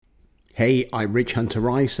Hey, I'm Rich Hunter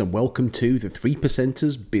Rice, and welcome to the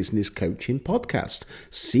 3%ers Business Coaching Podcast,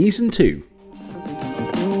 Season 2.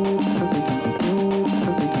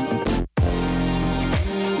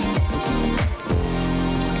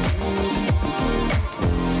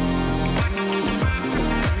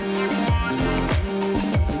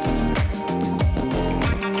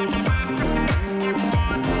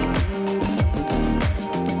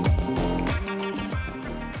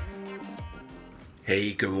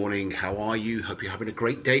 Hey, good morning. How are you? Hope you're having a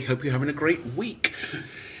great day. Hope you're having a great week.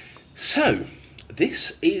 So,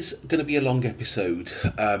 this is going to be a long episode.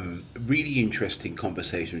 Really interesting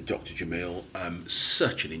conversation with Dr. Jamil.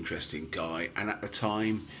 Such an interesting guy. And at the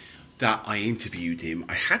time that I interviewed him,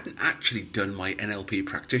 I hadn't actually done my NLP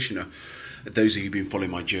practitioner. Those of you who've been following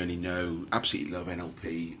my journey know, absolutely love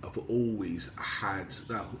NLP. I've always had,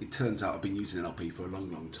 well, it turns out I've been using NLP for a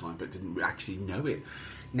long, long time, but didn't actually know it.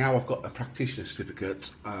 Now I've got a practitioner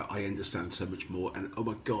certificate, I understand so much more. And oh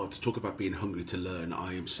my God, talk about being hungry to learn.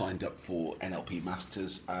 I am signed up for NLP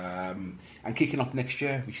Masters and kicking off next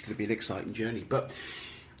year, which is going to be an exciting journey. But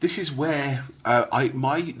this is where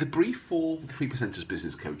the brief for the 3%ers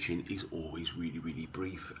business coaching is always really, really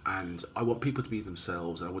brief. And I want people to be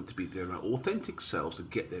themselves. I want to be their authentic selves and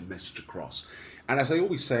get their message across. And as I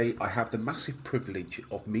always say, I have the massive privilege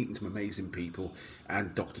of meeting some amazing people,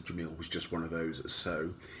 and Dr. Jamil was just one of those.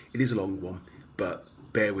 So it is a long one, but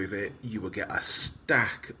bear with it. You will get a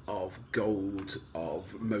stack of gold,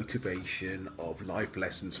 of motivation, of life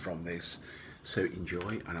lessons from this. So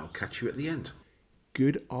enjoy, and I'll catch you at the end.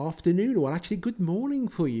 Good afternoon, well, actually, good morning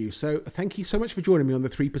for you. So, thank you so much for joining me on the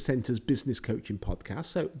 3%ers Business Coaching Podcast.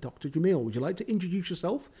 So, Dr. Jamil, would you like to introduce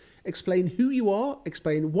yourself, explain who you are,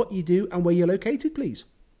 explain what you do, and where you're located, please?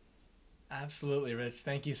 Absolutely, Rich.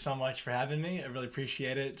 Thank you so much for having me. I really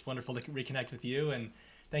appreciate it. It's wonderful to reconnect with you. And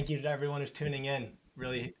thank you to everyone who's tuning in.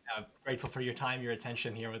 Really grateful for your time, your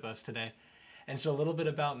attention here with us today. And so, a little bit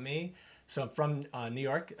about me. So, I'm from New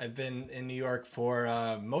York. I've been in New York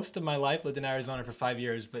for most of my life, lived in Arizona for 5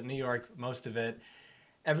 years, but New York, most of it.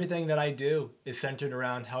 Everything that I do is centered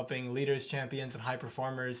around helping leaders, champions, and high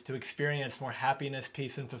performers to experience more happiness,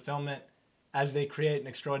 peace, and fulfillment as they create an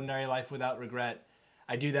extraordinary life without regret.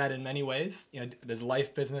 I do that in many ways. There's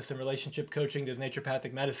life, business, and relationship coaching. There's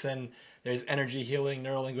naturopathic medicine. There's energy healing,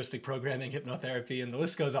 neurolinguistic programming, hypnotherapy, and the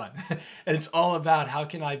list goes on. And it's all about how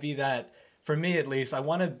can I be that, for me at least, I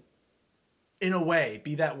want to, in a way,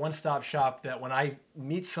 be that one-stop shop that when I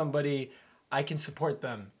meet somebody, I can support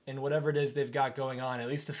them in whatever it is they've got going on, at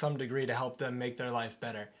least to some degree, to help them make their life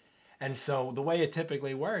better. And so the way it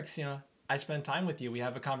typically works, I spend time with you. We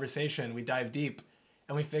have a conversation, we dive deep,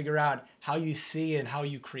 and we figure out how you see and how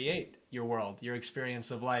you create your world, your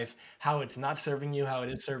experience of life, how it's not serving you, how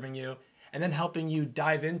it is serving you, and then helping you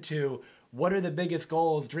dive into what are the biggest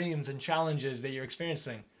goals, dreams, and challenges that you're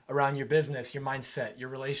experiencing around your business, your mindset, your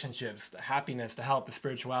relationships, the happiness, the health, the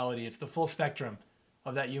spirituality. It's the full spectrum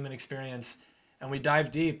of that human experience. And we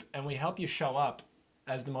dive deep and we help you show up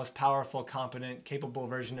as the most powerful, competent, capable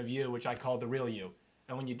version of you, which I call the real you.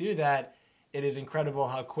 And when you do that, it is incredible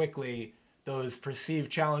how quickly those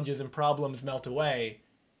perceived challenges and problems melt away,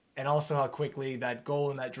 and also how quickly that goal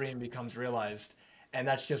and that dream becomes realized. And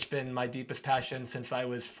that's just been my deepest passion since I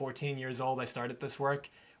was 14 years old. I started this work,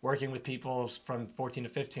 working with people from 14 to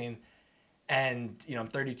 15. And I'm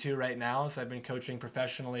 32 right now, so I've been coaching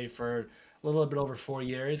professionally for a little bit over 4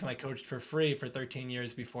 years, and I coached for free for 13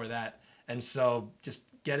 years before that. And so just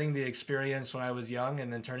getting the experience when I was young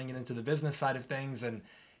and then turning it into the business side of things and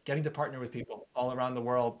getting to partner with people all around the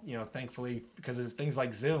world, thankfully, because of things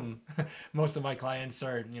like Zoom, most of my clients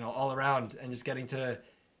are, all around, and just getting to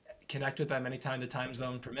connect with them anytime the time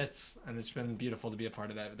zone permits. And it's been beautiful to be a part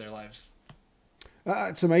of that with their lives.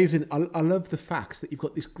 It's amazing. I love the fact that you've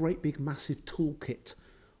got this great big massive toolkit,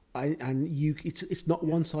 and it's not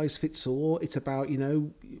one size fits all. It's about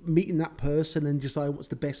meeting that person and decide what's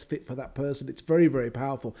the best fit for that person. It's very, very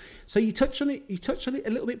powerful. So you touched on it. You touched on it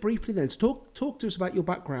a little bit briefly then. So talk to us about your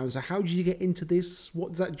background. So how did you get into this? What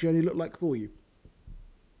does that journey look like for you?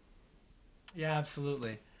 Yeah,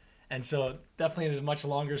 absolutely. And so definitely is a much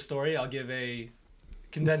longer story. I'll give a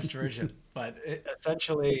condensed version, but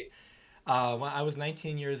essentially, when I was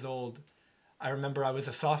 19 years old, I remember I was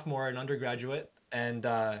a sophomore in undergraduate, and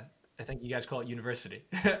I think you guys call it university.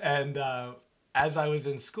 And as I was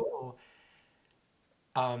in school,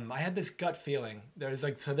 I had this gut feeling. There was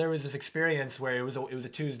this experience where it was a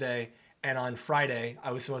Tuesday, and on Friday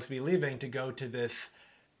I was supposed to be leaving to go to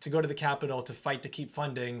the Capitol to fight to keep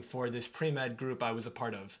funding for this pre-med group I was a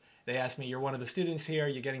part of. They asked me, "You're one of the students here.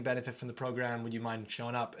 You're getting benefit from the program. Would you mind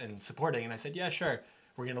showing up and supporting?" And I said, "Yeah, sure."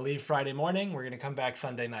 We're gonna leave Friday morning. We're gonna come back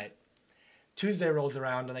Sunday night. Tuesday rolls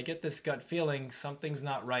around and I get this gut feeling something's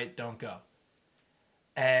not right, don't go.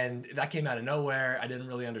 And that came out of nowhere. I didn't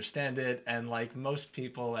really understand it. And like most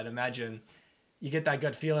people, I'd imagine, you get that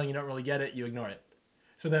gut feeling, you don't really get it, you ignore it.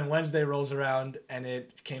 So then Wednesday rolls around and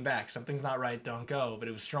it came back. Something's not right, don't go. But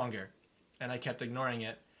it was stronger. And I kept ignoring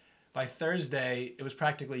it. By Thursday, it was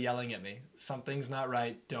practically yelling at me. Something's not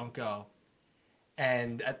right, don't go.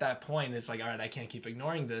 And at that point, it's like, all right, I can't keep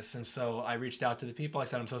ignoring this. And so I reached out to the people. I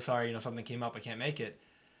said, I'm so sorry, something came up, I can't make it.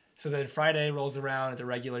 So then Friday rolls around, it's a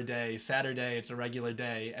regular day. Saturday, it's a regular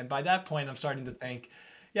day. And by that point, I'm starting to think,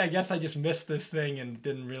 yeah, I guess I just missed this thing and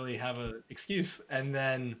didn't really have an excuse. And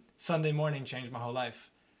then Sunday morning changed my whole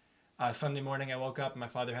life. Sunday morning, I woke up and my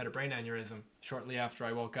father had a brain aneurysm shortly after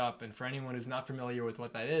I woke up. And for anyone who's not familiar with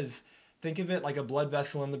what that is, think of it like a blood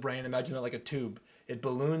vessel in the brain. Imagine it like a tube. It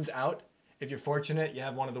balloons out. If you're fortunate, you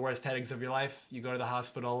have one of the worst headaches of your life, you go to the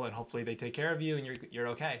hospital and hopefully they take care of you and you're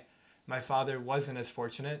okay. My father wasn't as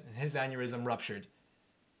fortunate and his aneurysm ruptured.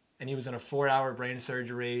 And he was in a 4-hour brain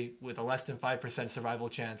surgery with a less than 5% survival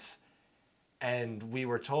chance. And we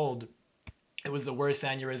were told it was the worst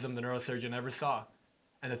aneurysm the neurosurgeon ever saw.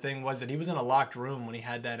 And the thing was that he was in a locked room when he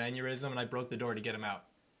had that aneurysm, and I broke the door to get him out.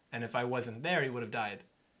 And if I wasn't there, he would have died.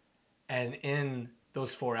 And in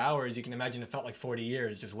those 4 hours, you can imagine it felt like 40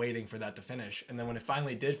 years just waiting for that to finish. And then when it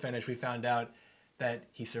finally did finish, we found out that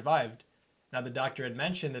he survived. Now, the doctor had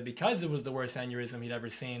mentioned that because it was the worst aneurysm he'd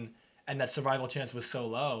ever seen, and that survival chance was so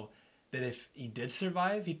low, that if he did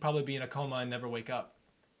survive, he'd probably be in a coma and never wake up.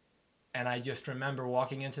 And I just remember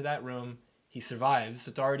walking into that room. He survives.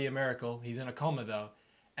 It's already a miracle. He's in a coma, though.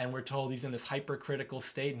 And we're told he's in this hypercritical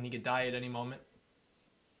state and he could die at any moment.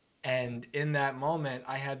 And in that moment,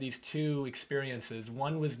 I had these two experiences.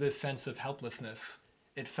 One was this sense of helplessness.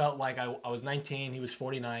 It felt like I was 19, he was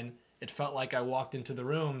 49. It felt like I walked into the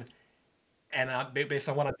room and based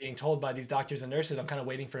on what I'm being told by these doctors and nurses, I'm kind of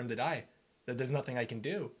waiting for him to die, that there's nothing I can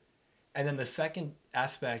do. And then the second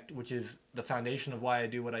aspect, which is the foundation of why I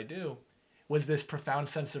do what I do, was this profound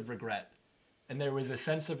sense of regret. And there was a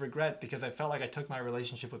sense of regret because I felt like I took my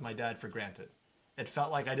relationship with my dad for granted. It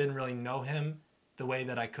felt like I didn't really know him the way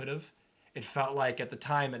that I could have. It felt like at the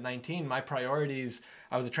time at 19, my priorities,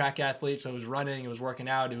 I was a track athlete, so it was running, it was working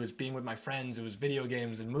out, it was being with my friends, it was video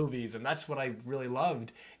games and movies, and that's what I really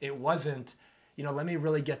loved. It wasn't, let me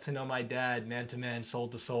really get to know my dad man to man, soul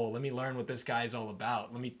to soul. Let me learn what this guy's all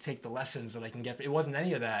about. Let me take the lessons that I can get. It wasn't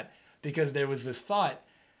any of that because there was this thought,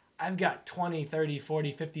 I've got 20, 30,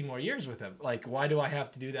 40, 50 more years with him. Like, why do I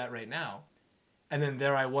have to do that right now? And then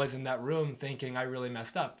there I was in that room thinking I really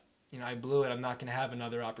messed up. I blew it. I'm not going to have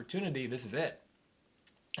another opportunity. This is it.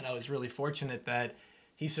 And I was really fortunate that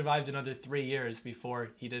he survived another 3 years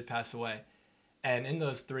before he did pass away. And in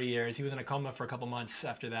those 3 years, he was in a coma for a couple months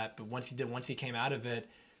after that. But once he came out of it,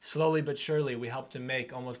 slowly but surely, we helped him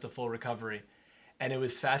make almost a full recovery. And it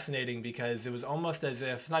was fascinating because it was almost as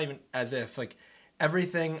if, not even as if, like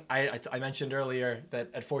everything I mentioned earlier that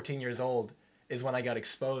at 14 years old is when I got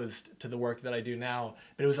exposed to the work that I do now.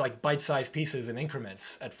 But it was like bite-sized pieces and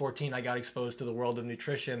increments. At 14, I got exposed to the world of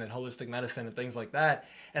nutrition and holistic medicine and things like that.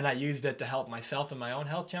 And I used it to help myself in my own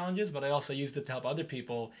health challenges, but I also used it to help other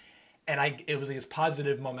people. And it was this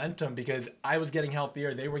positive momentum because I was getting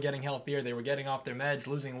healthier, they were getting healthier, they were getting off their meds,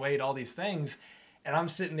 losing weight, all these things. And I'm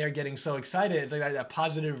sitting there getting so excited. It's like that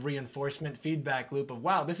positive reinforcement feedback loop of,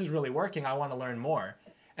 wow, this is really working. I want to learn more.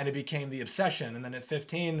 And it became the obsession. And then at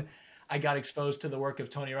 15, I got exposed to the work of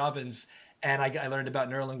Tony Robbins and I learned about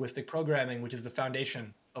neurolinguistic programming, which is the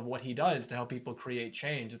foundation of what he does to help people create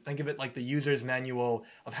change. Think of it like the user's manual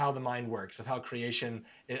of how the mind works, of how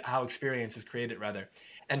how experience is created, rather.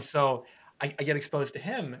 And so I get exposed to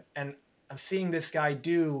him, and I'm seeing this guy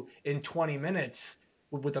do in 20 minutes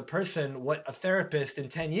with a person what a therapist in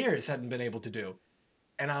 10 years hadn't been able to do.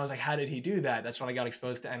 And I was like, how did he do that? That's when I got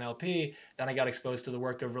exposed to NLP. Then I got exposed to the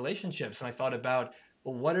work of relationships. And I thought about,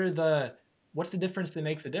 well, what's the difference that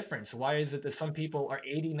makes a difference? Why is it that some people are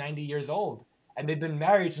 80, 90 years old and they've been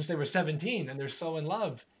married since they were 17 and they're so in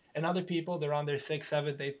love? And other people, they're on their sixth,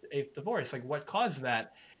 seventh, eighth divorce. Like, what caused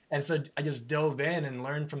that? And so I just dove in and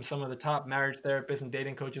learned from some of the top marriage therapists and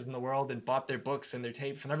dating coaches in the world and bought their books and their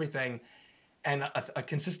tapes and everything. And a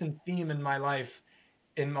consistent theme in my life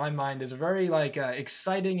in my mind is a very like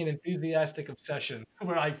exciting and enthusiastic obsession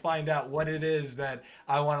where I find out what it is that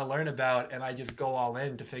I want to learn about and I just go all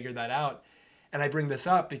in to figure that out. And I bring this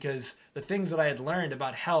up because the things that I had learned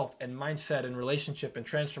about health and mindset and relationship and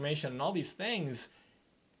transformation and all these things,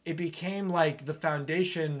 it became like the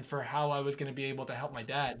foundation for how I was going to be able to help my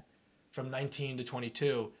dad from 19 to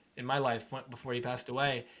 22 in my life before he passed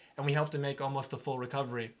away. And we helped him make almost a full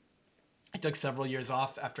recovery. I took several years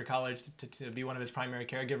off after college to be one of his primary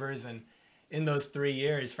caregivers. And in those 3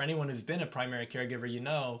 years, for anyone who's been a primary caregiver, you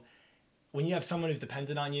know, when you have someone who's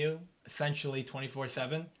dependent on you essentially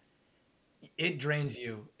 24/7, it drains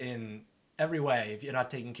you in every way if you're not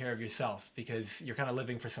taking care of yourself because you're kind of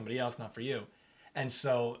living for somebody else, not for you. And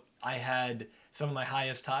so I had some of my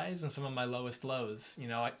highest highs and some of my lowest lows. You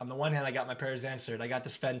know, on the one hand, I got my prayers answered. I got to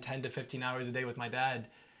spend 10 to 15 hours a day with my dad,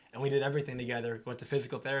 and we did everything together. Went to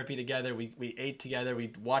physical therapy together. We ate together.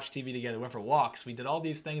 We watched TV together. Went for walks. We did all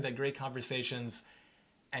these things, had great conversations,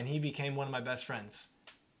 and he became one of my best friends.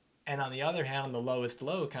 And on the other hand, on the lowest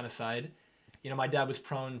low kind of side, you know, my dad was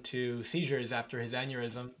prone to seizures after his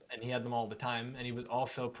aneurysm, and he had them all the time. And he was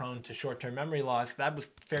also prone to short term memory loss. That was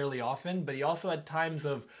fairly often, but he also had times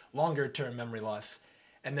of longer term memory loss.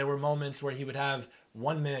 And there were moments where he would have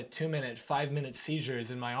 1 minute, 2 minute, 5 minute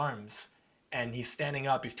seizures in my arms. And he's standing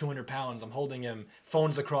up, he's 200 pounds, I'm holding him,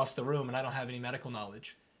 phones across the room, and I don't have any medical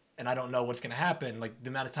knowledge. And I don't know what's going to happen. Like the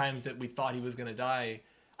amount of times that we thought he was going to die,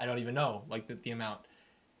 I don't even know, like the amount.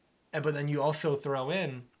 And but then you also throw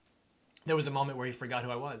in there was a moment where he forgot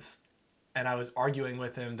who I was, and I was arguing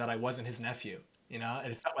with him that I wasn't his nephew. You know,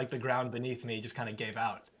 and it felt like the ground beneath me just kind of gave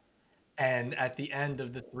out. And at the end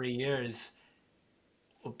of the 3 years,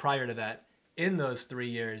 well, prior to that, in those 3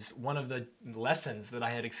 years, one of the lessons that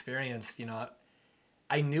I had experienced, you know,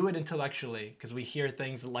 I knew it intellectually because we hear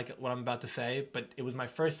things like what I'm about to say, but it was my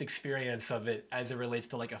first experience of it as it relates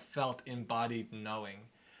to like a felt embodied knowing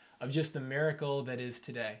of just the miracle that is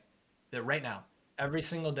today. That right now, every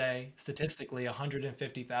single day, statistically,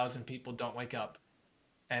 150,000 people don't wake up.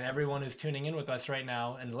 And everyone who's tuning in with us right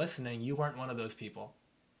now and listening, you weren't one of those people.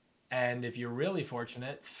 And if you're really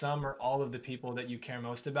fortunate, some or all of the people that you care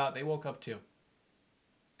most about, they woke up too.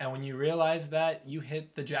 And when you realize that, you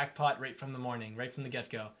hit the jackpot right from the morning, right from the get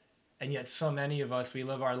go. And yet, so many of us, we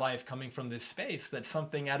live our life coming from this space that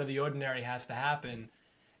something out of the ordinary has to happen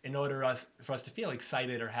in order for us to feel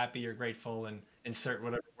excited or happy or grateful and insert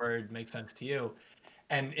whatever word makes sense to you.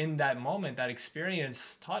 And in that moment, that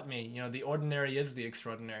experience taught me, you know, the ordinary is the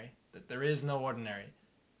extraordinary, that there is no ordinary.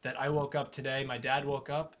 That I woke up today, my dad woke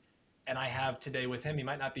up, and I have today with him. He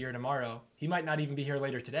might not be here tomorrow. He might not even be here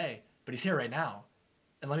later today, but he's here right now.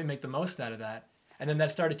 And let me make the most out of that. And then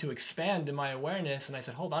that started to expand in my awareness. And I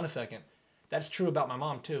said, hold on a second. That's true about my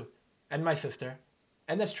mom, too, and my sister.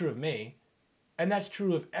 And that's true of me. And that's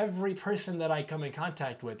true of every person that I come in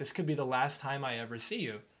contact with. This could be the last time I ever see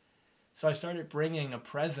you. So I started bringing a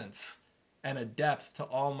presence and a depth to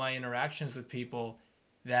all my interactions with people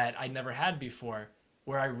that I never had before,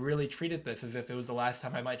 where I really treated this as if it was the last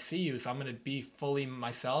time I might see you. So I'm going to be fully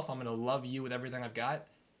myself. I'm going to love you with everything I've got,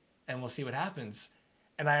 and we'll see what happens.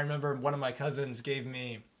 And I remember one of my cousins gave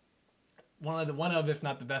me one of if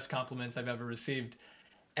not the best compliments I've ever received.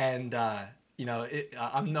 And you know,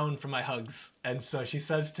 I'm known for my hugs, and so she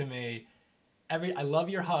says to me, "Every I love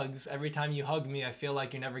your hugs. Every time you hug me, I feel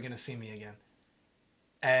like you're never going to see me again."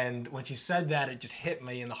 And when she said that, it just hit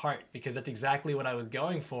me in the heart because that's exactly what I was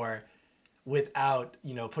going for without,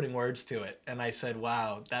 you know, putting words to it. And I said,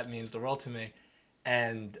 wow, that means the world to me.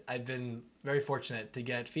 And I've been very fortunate to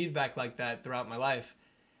get feedback like that throughout my life.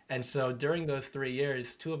 And so during those 3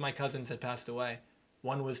 years, two of my cousins had passed away.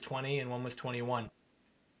 One was 20 and one was 21.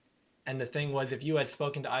 And the thing was, if you had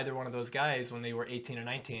spoken to either one of those guys when they were 18 or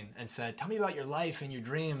 19 and said, tell me about your life and your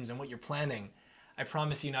dreams and what you're planning, I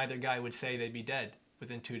promise you neither guy would say they'd be dead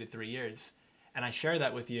within 2 to 3 years. And I share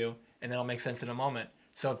that with you, and then it'll make sense in a moment.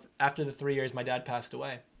 So after the 3 years, my dad passed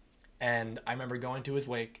away. And I remember going to his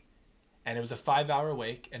wake, and it was a 5 hour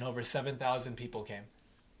wake, and over 7,000 people came.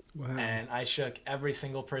 Wow. And I shook every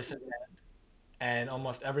single person's hand, and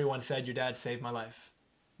almost everyone said, your dad saved my life.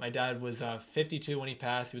 My dad was 52 when he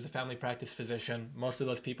passed. He was a family practice physician. Most of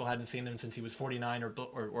those people hadn't seen him since he was 49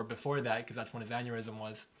 or before that, because that's when his aneurysm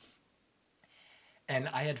was. And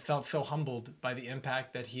I had felt so humbled by the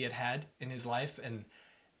impact that he had had in his life. And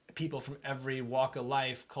people from every walk of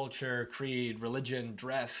life, culture, creed, religion,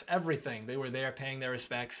 dress, everything, they were there paying their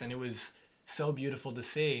respects. And it was so beautiful to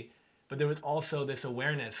see. But there was also this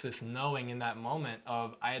awareness, this knowing in that moment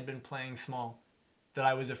of I had been playing small, that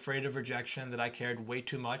I was afraid of rejection, that I cared way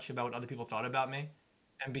too much about what other people thought about me.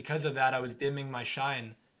 And because of that, I was dimming my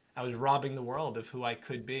shine. I was robbing the world of who I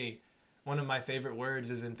could be. One of my favorite words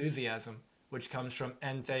is enthusiasm, which comes from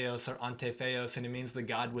entheos or antetheos, and it means the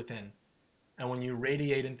God within. And when you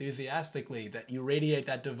radiate enthusiastically, that you radiate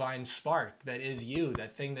that divine spark that is you,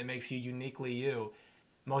 that thing that makes you uniquely you.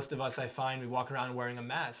 Most of us, I find, we walk around wearing a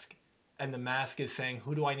mask, and the mask is saying,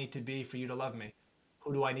 who do I need to be for you to love me?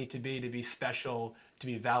 Who do I need to be special, to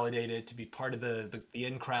be validated, to be part of the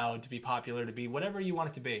in crowd, to be popular, to be whatever you want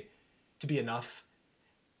it to be? to be enough.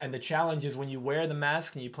 And the challenge is when you wear the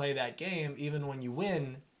mask and you play that game, even when you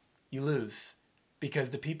win, you lose. Because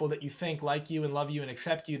the people that you think like you and love you and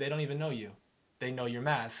accept you, they don't even know you. They know your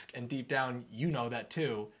mask. And deep down, you know that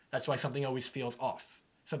too. That's why something always feels off.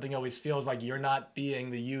 Something always feels like you're not being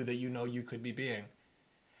the you that you know you could be being.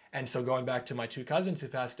 And so going back to my two cousins who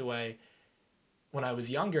passed away, when I was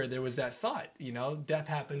younger, there was that thought, death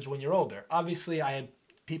happens when you're older. Obviously, I had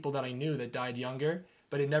people that I knew that died younger,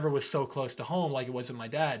 but it never was so close to home like it was with my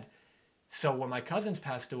dad. So when my cousins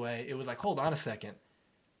passed away, it was like, hold on a second.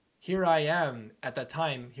 Here I am at that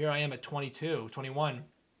time. Here I am at 22, 21.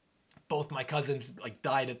 Both my cousins like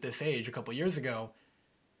died at this age a couple years ago.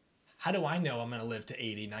 How do I know I'm going to live to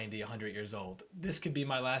 80, 90, 100 years old? This could be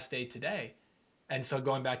my last day today. And so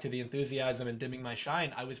going back to the enthusiasm and dimming my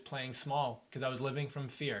shine, I was playing small because I was living from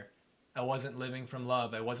fear. I wasn't living from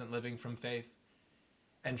love. I wasn't living from faith.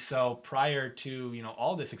 And so prior to,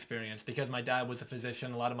 all this experience, because my dad was a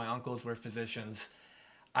physician, a lot of my uncles were physicians,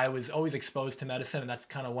 I was always exposed to medicine, and that's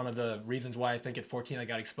kind of one of the reasons why I think at 14 I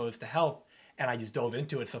got exposed to health, and I just dove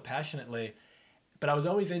into it so passionately. But I was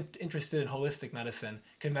always interested in holistic medicine.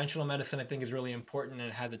 Conventional medicine, I think, is really important and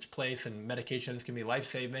it has its place, and medications can be life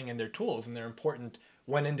saving, and they're tools and they're important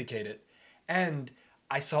when indicated. And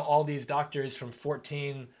I saw all these doctors from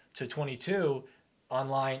 14 to 22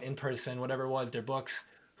 online, in person, whatever it was, their books,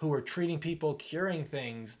 who were treating people, curing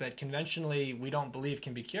things that conventionally we don't believe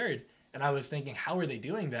can be cured. And I was thinking, how are they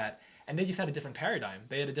doing that? And they just had a different paradigm.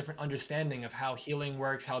 They had a different understanding of how healing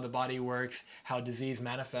works, how the body works, how disease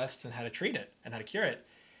manifests, and how to treat it and how to cure it.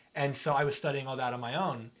 And so I was studying all that on my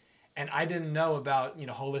own. And I didn't know about,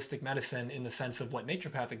 holistic medicine in the sense of what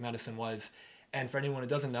naturopathic medicine was. And for anyone who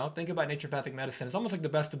doesn't know, think about naturopathic medicine. It's almost like the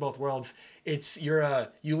best of both worlds.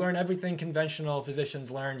 You learn everything conventional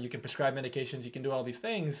physicians learn. You can prescribe medications, you can do all these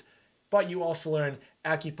things, but you also learn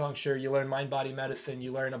acupuncture, you learn mind body medicine,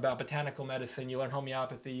 you learn about botanical medicine, you learn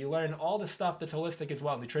homeopathy, you learn all the stuff that's holistic as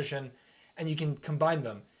well, nutrition, and you can combine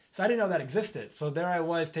them. So I didn't know that existed. So there I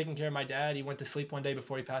was taking care of my dad. He went to sleep one day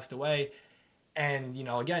before he passed away. And,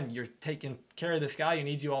 again, you're taking care of this guy who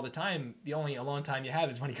needs you all the time. The only alone time you have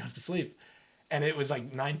is when he goes to sleep. And it was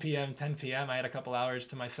like 9 p.m., 10 p.m. I had a couple hours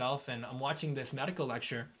to myself, and I'm watching this medical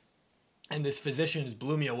lecture, and this physician just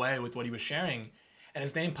blew me away with what he was sharing. And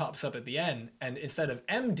his name pops up at the end, and instead of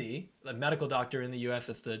MD, the medical doctor in the US,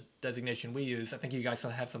 that's the designation we use. I think you guys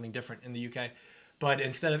have something different in the UK. But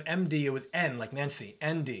instead of MD, it was N, like Nancy,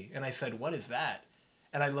 ND. And I said, what is that?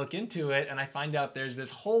 And I look into it, and I find out there's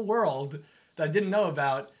this whole world that I didn't know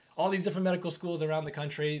about, all these different medical schools around the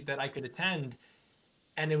country that I could attend.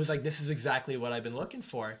 And it was like, this is exactly what I've been looking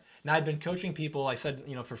for. Now I'd been coaching people, I said,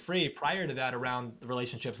 for free prior to that, around the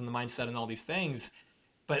relationships and the mindset and all these things,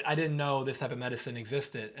 but I didn't know this type of medicine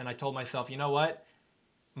existed. And I told myself, you know what?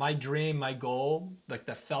 My dream, my goal, like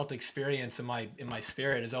the felt experience in my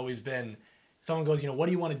spirit has always been, someone goes, what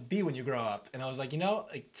do you want to be when you grow up? And I was like,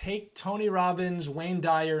 like take Tony Robbins, Wayne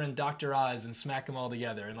Dyer, and Dr. Oz and smack them all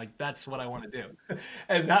together. And like that's what I want to do.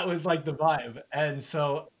 And that was like the vibe. And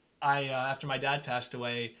so after my dad passed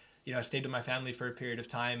away, I stayed with my family for a period of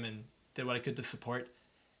time and did what I could to support.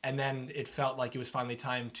 And then it felt like it was finally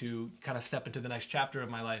time to kind of step into the next chapter of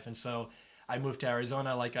my life. And so I moved to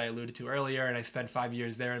Arizona, like I alluded to earlier, and I spent 5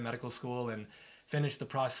 years there in medical school and finished the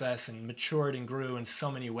process and matured and grew in so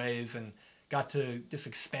many ways and got to just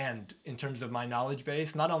expand in terms of my knowledge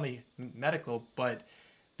base, not only medical, but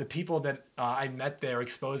the people that I met there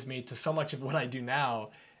exposed me to so much of what I do now.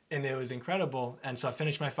 And it was incredible. And so I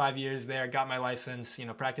finished my 5 years there, got my license,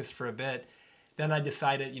 practiced for a bit. Then I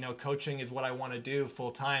decided, coaching is what I want to do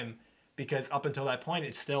full time because up until that point,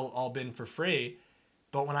 it's still all been for free.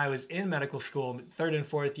 But when I was in medical school, third and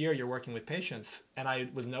fourth year, you're working with patients. And I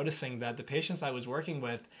was noticing that the patients I was working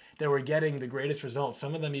with, they were getting the greatest results.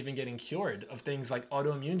 Some of them even getting cured of things like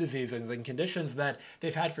autoimmune diseases and conditions that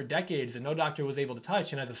they've had for decades and no doctor was able to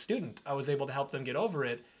touch. And as a student, I was able to help them get over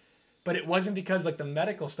it. But it wasn't because like the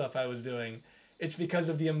medical stuff I was doing. It's because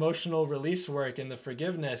of the emotional release work and the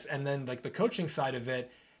forgiveness and then like the coaching side of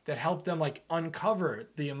it that helped them like uncover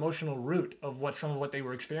the emotional root of what some of what they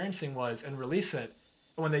were experiencing was and release it.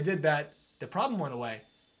 And when they did that, the problem went away.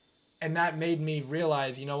 And that made me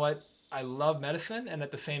realize, you know what? I love medicine and at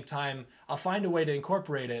the same time, I'll find a way to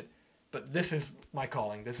incorporate it, but this is my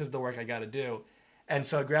calling. This is the work I got to do. And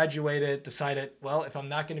so I graduated, decided, well, if I'm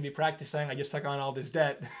not going to be practicing, I just took on all this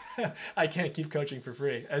debt. I can't keep coaching for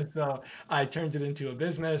free. And so I turned it into a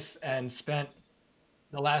business and spent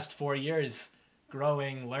the last 4 years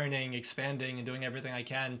growing, learning, expanding, and doing everything I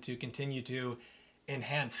can to continue to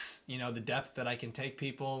enhance, the depth that I can take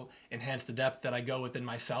people, enhance the depth that I go within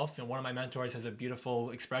myself. And one of my mentors has a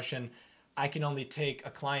beautiful expression. I can only take a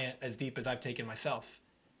client as deep as I've taken myself.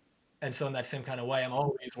 And so in that same kind of way, I'm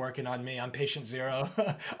always working on me. I'm patient zero.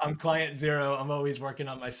 I'm client zero. I'm always working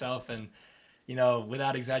on myself. And,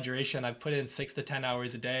 without exaggeration, I've put in 6 to 10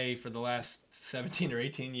 hours a day for the last 17 or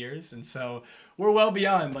 18 years. And so we're well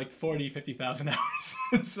beyond like 40, 50,000 hours.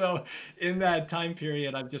 And so in that time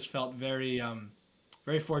period, I've just felt very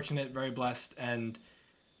fortunate, very blessed. And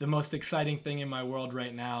the most exciting thing in my world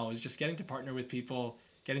right now is just getting to partner with people,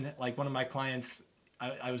 like one of my clients.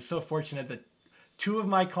 I was so fortunate that two of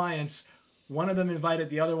my clients, one of them invited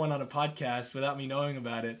the other one on a podcast without me knowing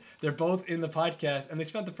about it. They're both in the podcast and they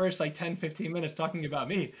spent the first like 10, 15 minutes talking about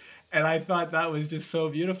me. And I thought that was just so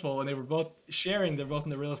beautiful. And they were both sharing, they're both in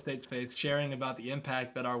the real estate space, sharing about the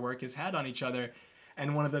impact that our work has had on each other.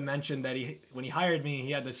 And one of them mentioned that when he hired me,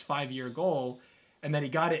 he had this 5 year goal and that he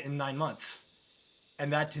got it in 9 months.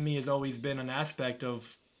 And that to me has always been an aspect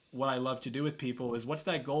of what I love to do with people is what's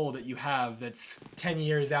that goal that you have that's 10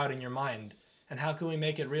 years out in your mind, and how can we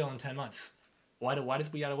make it real in 10 months? Why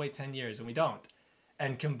does we got to wait 10 years and we don't?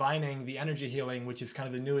 And combining the energy healing, which is kind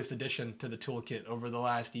of the newest addition to the toolkit over the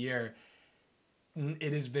last year,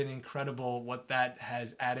 it has been incredible what that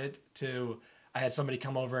has added to. I had somebody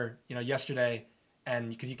come over, yesterday, and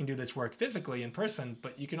because you can do this work physically in person,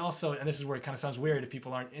 but you can also, and this is where it kind of sounds weird if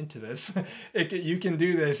people aren't into this, you can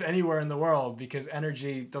do this anywhere in the world because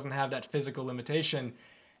energy doesn't have that physical limitation.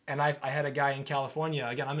 And I had a guy in California,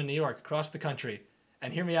 again, I'm in New York, across the country.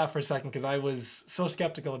 And hear me out for a second because I was so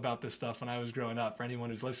skeptical about this stuff when I was growing up. For anyone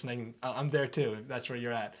who's listening, I'm there too, if that's where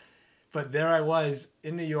you're at. But there I was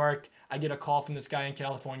in New York. I get a call from this guy in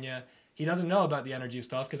California. He doesn't know about the energy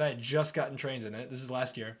stuff because I had just gotten trained in it. This is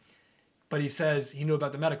last year. But he says he knew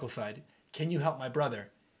about the medical side. Can you help my brother?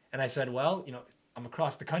 And I said, well, I'm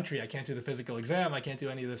across the country. I can't do the physical exam. I can't do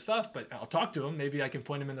any of this stuff, but I'll talk to him. Maybe I can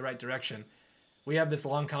point him in the right direction. We have this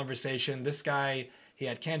long conversation. This guy, he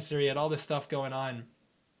had cancer. He had all this stuff going on.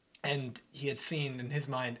 And he had seen in his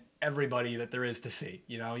mind everybody that there is to see.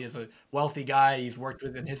 He is a wealthy guy. He's worked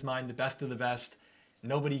with, in his mind, the best of the best.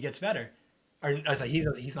 Nobody gets better. Or I was like,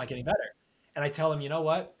 he's not getting better. And I tell him, you know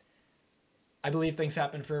what? I believe things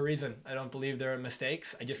happen for a reason. I don't believe there are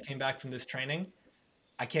mistakes. I just came back from this training.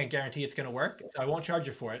 I can't guarantee it's going to work, so I won't charge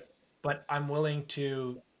you for it. But I'm willing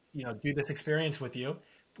to, do this experience with you.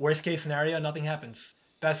 Worst case scenario, nothing happens.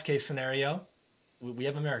 Best case scenario, we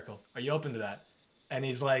have a miracle. Are you open to that? And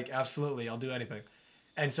he's like, absolutely, I'll do anything.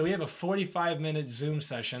 And so we have a 45-minute Zoom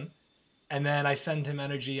session, and then I send him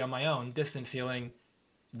energy on my own, distance healing,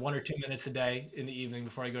 1 or 2 minutes a day in the evening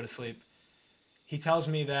before I go to sleep. He tells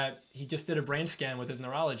me that he just did a brain scan with his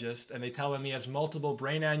neurologist, and they tell him he has multiple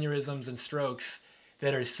brain aneurysms and strokes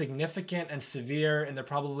that are significant and severe, and they're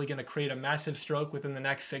probably going to create a massive stroke within the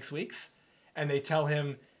next 6 weeks. And they tell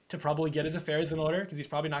him to probably get his affairs in order because he's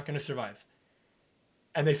probably not going to survive.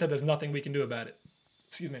 And they said there's nothing we can do about it.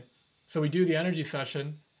 Excuse me. So we do the energy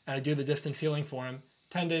session, and I do the distance healing for him.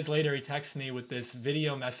 10 days later, he texts me with this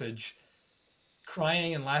video message,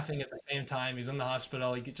 crying and laughing at the same time. He's in the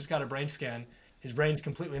hospital. He just got a brain scan. His brain's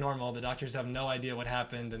completely normal. The doctors have no idea what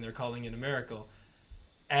happened, and they're calling it a miracle.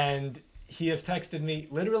 And he has texted me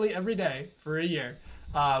literally every day for a year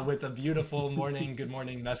with a beautiful morning, good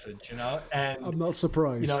morning message, and, I'm not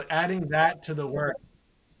surprised. adding that to the work.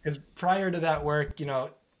 Because prior to that work,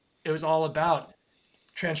 it was all about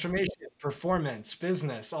transformation, performance,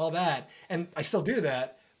 business, all that. And I still do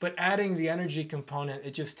that, but adding the energy component,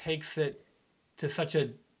 it just takes it to such a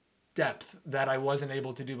depth that I wasn't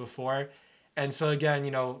able to do before. And so again,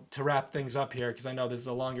 to wrap things up here, because I know this is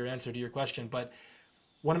a longer answer to your question, but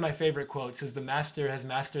one of my favorite quotes is the master has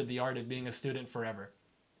mastered the art of being a student forever.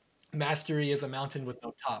 Mastery is a mountain with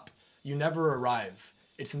no top. You never arrive.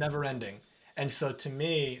 It's never ending. And so to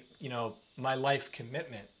me, my life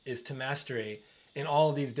commitment is to mastery in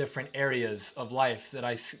all these different areas of life that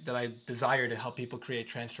I desire to help people create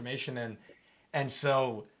transformation in. And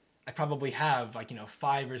so I probably have like,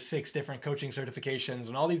 5 or 6 different coaching certifications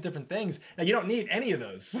and all these different things. Now you don't need any of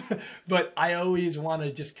those, but I always want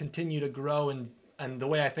to just continue to grow. And the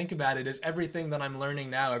way I think about it is everything that I'm learning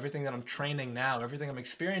now, everything that I'm training now, everything I'm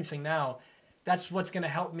experiencing now, that's what's going to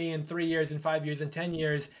help me in 3 years, in 5 years, in 10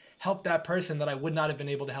 years, help that person that I would not have been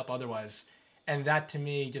able to help otherwise. And that to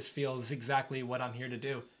me just feels exactly what I'm here to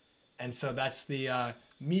do. And so that's the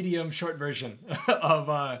medium short version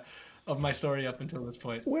of my story up until this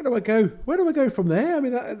point. Where do I go? Where do I go from there? I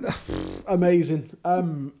mean, amazing.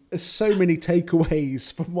 There's so many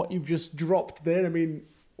takeaways from what you've just dropped there. I mean,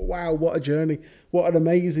 wow, what a journey! What an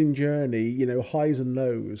amazing journey! Highs and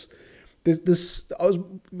lows. I was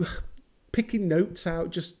picking notes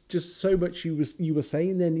out. Just so much you were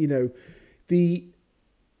saying. Then the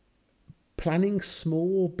planning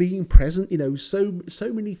small, being present,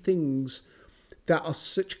 so many things that are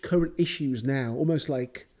such current issues now, almost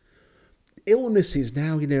like illnesses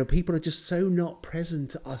now, people are just so not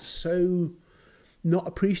present, are so not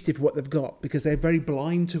appreciative of what they've got because they're very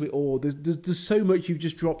blind to it all. There's so much you've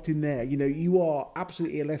just dropped in there. You are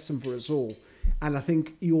absolutely a lesson for us all. And I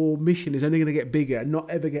think your mission is only going to get bigger and not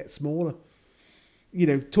ever get smaller.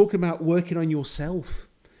 Talking about working on yourself.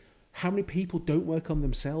 How many people don't work on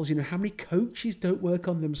themselves? How many coaches don't work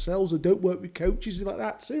on themselves or don't work with coaches like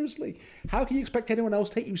that? Seriously. How can you expect anyone else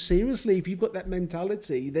to take you seriously? If you've got that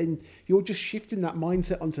mentality, then you're just shifting that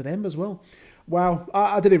mindset onto them as well. Wow,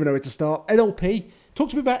 I don't even know where to start. NLP. Talk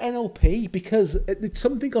to me about NLP because it's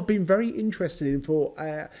something I've been very interested in for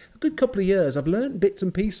a good couple of years. I've learned bits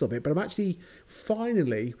and pieces of it, but I'm actually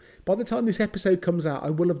finally, by the time this episode comes out, I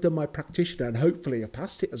will have done my practitioner and hopefully I've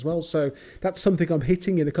passed it as well. So that's something I'm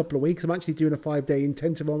hitting in a couple of weeks. I'm actually doing a 5-day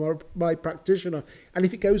intensive on my practitioner. And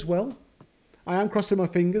if it goes well, I am crossing my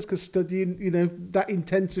fingers because studying, that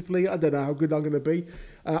intensively, I don't know how good I'm going to be.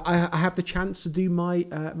 I have the chance to do my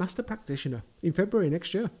master practitioner in February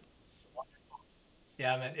next year.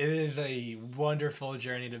 Yeah, man, it is a wonderful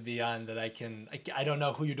journey to be on that I don't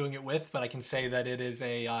know who you're doing it with, but I can say that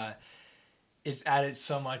it's added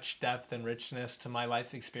so much depth and richness to my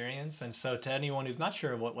life experience. And so to anyone who's not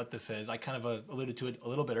sure what this is, I kind of alluded to it a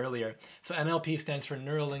little bit earlier. So NLP stands for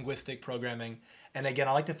Neuro-Linguistic Programming. And again,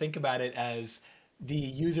 I like to think about it as the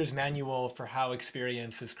user's manual for how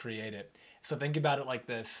experience is created. So think about it like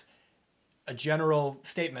this, a general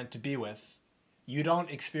statement to be with. You don't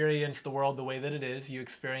experience the world the way that it is, you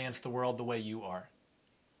experience the world the way you are.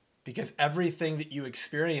 Because everything that you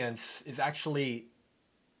experience is actually,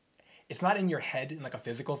 it's not in your head in like a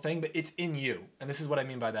physical thing, but it's in you. And this is what I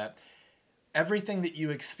mean by that. Everything that you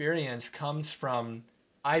experience comes from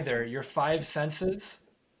either your 5 senses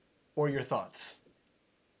or your thoughts.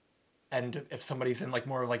 And if somebody's in like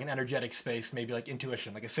more of like an energetic space, maybe like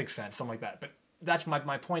intuition, like a 6th sense, something like that. But that's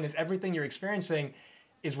my point is everything you're experiencing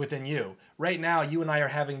is within you. Right now, you and I are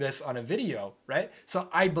having this on a video, right? So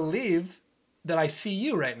I believe that I see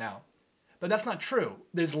you right now. But that's not true.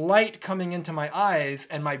 There's light coming into my eyes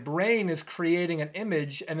and my brain is creating an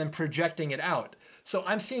image and then projecting it out. So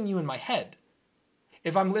I'm seeing you in my head.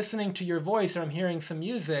 If I'm listening to your voice or I'm hearing some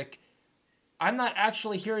music, I'm not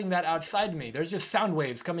actually hearing that outside me. There's just sound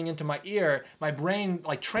waves coming into my ear. My brain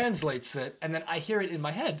like translates it and then I hear it in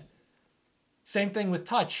my head. Same thing with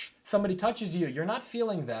touch. Somebody touches you. You're not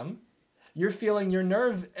feeling them. You're feeling your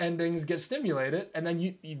nerve endings get stimulated, and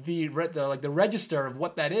then the register of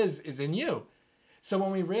what that is in you. So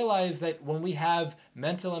when we realize that when we have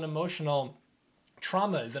mental and emotional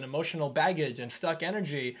traumas and emotional baggage and stuck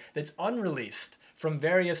energy that's unreleased from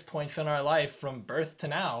various points in our life from birth to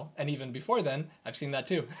now, and even before then, I've seen that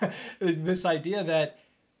too, this idea that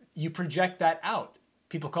you project that out.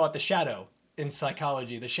 People call it the shadow. In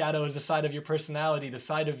psychology, the shadow is the side of your personality, the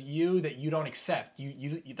side of you that you don't accept.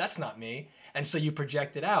 You that's not me. And so you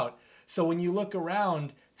project it out. So when you look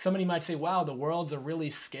around, somebody might say, wow, the world's a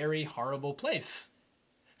really scary, horrible place.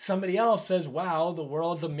 Somebody else says, wow, the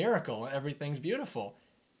world's a miracle and everything's beautiful.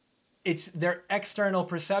 It's their external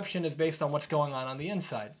perception is based on what's going on the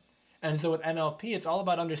inside. And so with NLP, it's all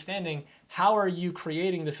about understanding how are you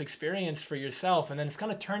creating this experience for yourself, and then it's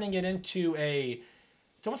kind of turning it into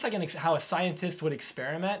it's almost like how a scientist would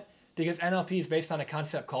experiment, because NLP is based on a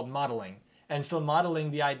concept called modeling. And so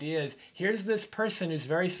modeling, the idea is, here's this person who's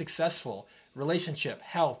very successful, relationship,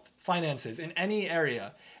 health, finances, in any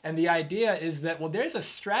area. And the idea is that, well, there's a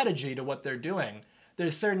strategy to what they're doing.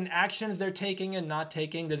 There's certain actions they're taking and not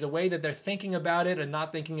taking. There's a way that they're thinking about it and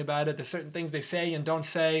not thinking about it. There's certain things they say and don't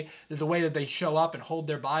say. There's a way that they show up and hold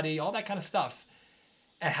their body, all that kind of stuff.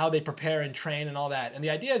 And how they prepare and train and all that. And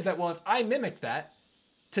the idea is that, well, if I mimic that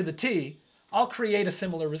to the T, I'll create a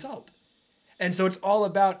similar result. And so it's all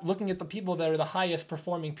about looking at the people that are the highest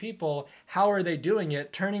performing people. How are they doing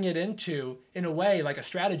it? Turning it into, in a way, like a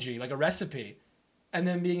strategy, like a recipe, and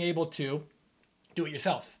then being able to do it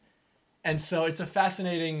yourself. And so it's a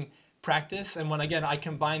fascinating practice. And when, again, I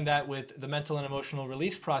combine that with the mental and emotional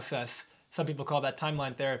release process, some people call that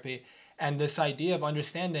timeline therapy, and this idea of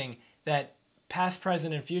understanding that past,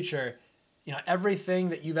 present, and future, everything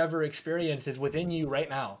that you've ever experienced is within you right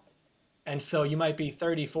now. And so you might be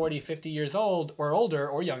 30, 40, 50 years old or older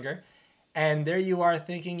or younger. And there you are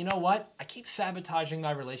thinking, you know what? I keep sabotaging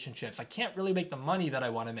my relationships. I can't really make the money that I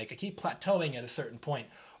want to make. I keep plateauing at a certain point.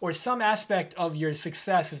 Or some aspect of your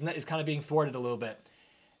success is kind of being thwarted a little bit.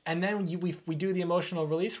 And then we do the emotional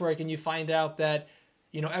release work and you find out that,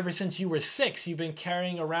 ever since you were 6, you've been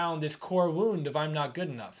carrying around this core wound of I'm not good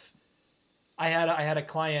enough. I had a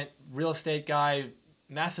client, real estate guy,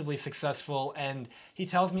 massively successful, and he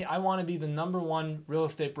tells me I want to be the number one real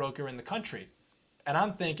estate broker in the country. And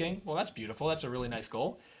I'm thinking, well, that's beautiful. That's a really nice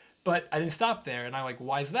goal. But I didn't stop there. And I'm like,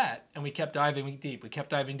 why is that? And we kept diving deep. We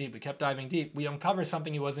kept diving deep. We kept diving deep. We uncovered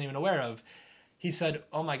something he wasn't even aware of. He said,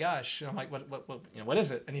 oh my gosh. And I'm like, what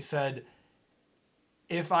is it? And he said,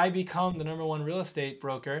 if I become the number one real estate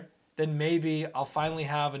broker, then maybe I'll finally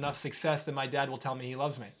have enough success that my dad will tell me he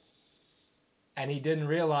loves me. And he didn't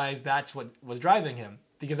realize that's what was driving him,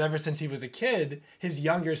 because ever since he was a kid, his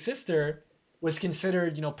younger sister was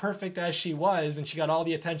considered, perfect as she was, and she got all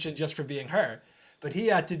the attention just for being her. But he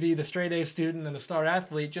had to be the straight A student and the star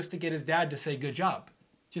athlete just to get his dad to say good job,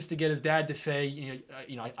 just to get his dad to say,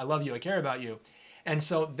 I love you, I care about you. And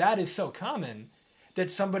so that is so common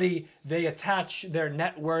that they attach their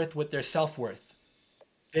net worth with their self-worth.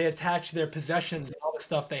 They attach their possessions and all the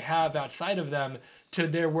stuff they have outside of them to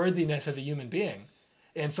their worthiness as a human being.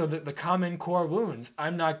 And so the common core wounds,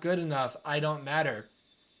 I'm not good enough, I don't matter,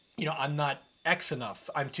 I'm not X enough,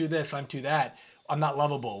 I'm too this, I'm too that, I'm not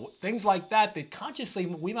lovable. Things like that that consciously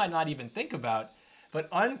we might not even think about, but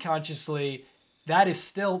unconsciously that is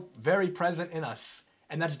still very present in us.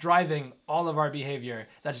 And that's driving all of our behavior.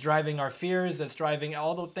 That's driving our fears. That's driving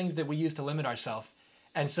all the things that we use to limit ourselves.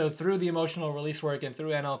 And so through the emotional release work and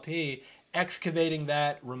through NLP, excavating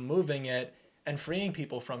that, removing it, and freeing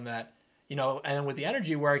people from that, and then with the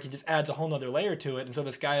energy work, it just adds a whole nother layer to it. And so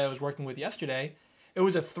this guy I was working with yesterday, it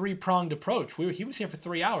was a three-pronged approach. He was here for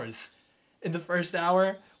 3 hours. In the first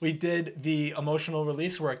hour, we did the emotional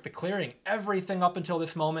release work, the clearing. Everything up until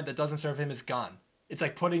this moment that doesn't serve him is gone. It's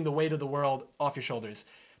like putting the weight of the world off your shoulders.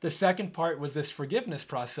 The second part was this forgiveness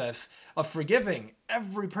process of forgiving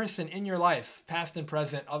every person in your life, past and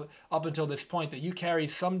present, up until this point, that you carry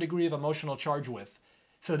some degree of emotional charge with,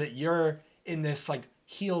 so that you're in this like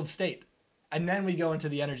healed state. And then we go into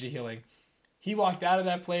the energy healing. He walked out of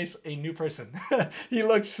that place a new person. He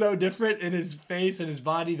looked so different in his face and his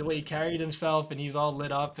body, the way he carried himself, and he was all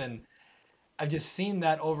lit up. And I've just seen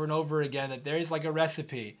that over and over again, that there is like a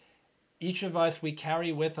recipe. Each of us, we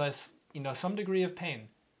carry with us, some degree of pain.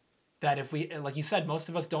 That if we, like you said, most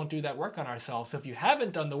of us don't do that work on ourselves. So if you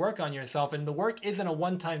haven't done the work on yourself, and the work isn't a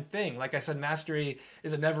one-time thing, like I said, mastery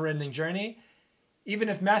is a never-ending journey. Even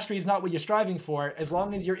if mastery is not what you're striving for, as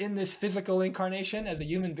long as you're in this physical incarnation as a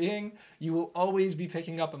human being, you will always be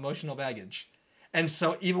picking up emotional baggage. And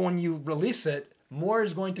so even when you release it, more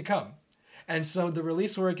is going to come. And so the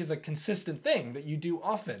release work is a consistent thing that you do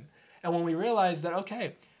often. And when we realize that,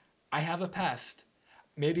 okay, I have a past.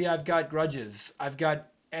 Maybe I've got grudges. I've got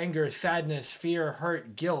anger, sadness, fear,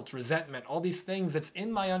 hurt, guilt, resentment, all these things that's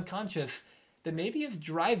in my unconscious that maybe is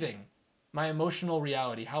driving my emotional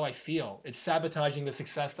reality, how I feel. It's sabotaging the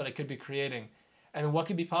success that I could be creating. And what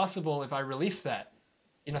could be possible if I release that?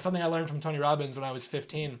 Something I learned from Tony Robbins when I was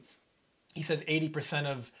 15. He says 80%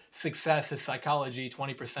 of success is psychology,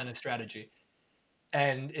 20% is strategy.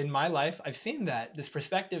 And in my life, I've seen that, this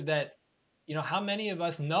perspective that, how many of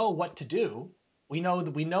us know what to do? We know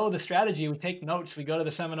the strategy, we take notes, we go to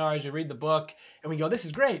the seminars, we read the book, and we go, this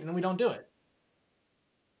is great, and then we don't do it.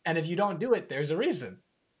 And if you don't do it, there's a reason.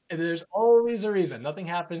 And there's always a reason. Nothing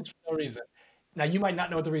happens for no reason. Now, you might not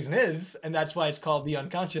know what the reason is, and that's why it's called the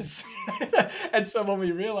unconscious. And so when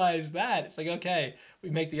we realize that, it's like, okay, we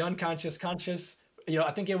make the unconscious conscious.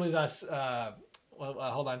 I think it was us.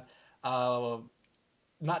 Hold on.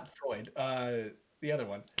 Not Freud. The other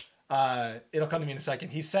one. It'll come to me in a second.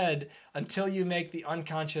 He said, until you make the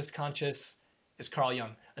unconscious conscious, is Carl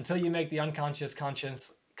Jung. Until you make the unconscious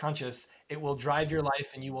conscious, it will drive your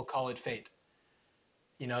life and you will call it fate.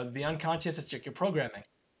 The unconscious, it's your programming.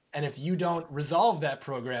 And if you don't resolve that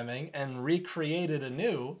programming and recreate it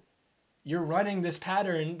anew, you're running this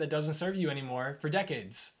pattern that doesn't serve you anymore for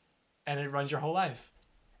decades, and it runs your whole life.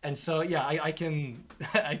 And so, yeah, I can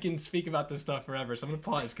I can speak about this stuff forever. So I'm gonna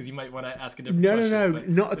pause because you might want to ask a different No, question. no, no, But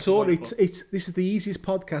not this at is all. wonderful. This is the easiest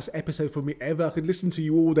podcast episode for me ever. I could listen to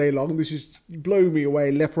you all day long. This is blowing me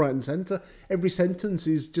away, left, right, and centre. Every sentence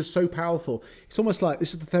is just so powerful. It's almost like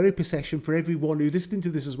this is the therapy session for everyone who's listening to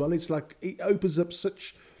this as well. It's like it opens up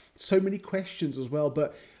so many questions as well.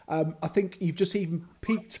 But I think you've just even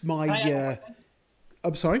piqued my. Can I add one more thing?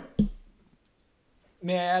 I'm sorry.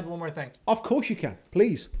 May I add one more thing? Of course you can.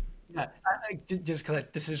 Please. Yeah, just because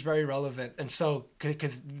this is very relevant, and so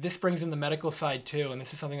because this brings in the medical side too, and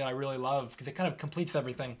this is something that I really love because it kind of completes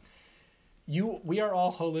everything. We are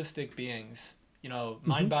all holistic beings,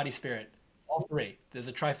 mind, body, spirit, all three. There's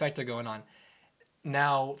a trifecta going on.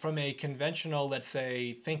 Now, from a conventional, let's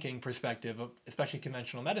say, thinking perspective, especially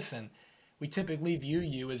conventional medicine, we typically view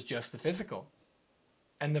you as just the physical.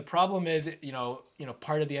 And the problem is,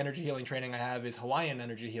 part of the energy healing training I have is Hawaiian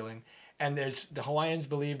energy healing. And the Hawaiians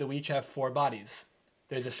believe that we each have four bodies.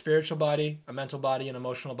 There's a spiritual body, a mental body, an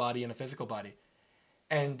emotional body, and a physical body.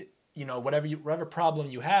 And whatever problem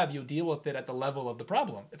you have, you'll deal with it at the level of the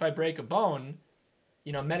problem. If I break a bone,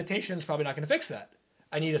 meditation is probably not going to fix that.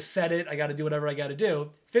 I need to set it. I got to do whatever I got to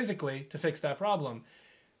do physically to fix that problem.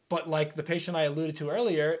 But like the patient I alluded to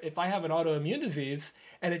earlier, if I have an autoimmune disease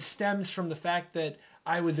and it stems from the fact that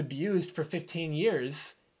I was abused for 15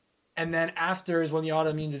 years, and then after is when the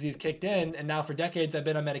autoimmune disease kicked in, and now for decades I've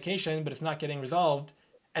been on medication, but it's not getting resolved,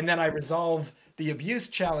 and then I resolve the abuse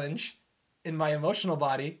challenge in my emotional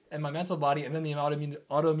body and my mental body, and then the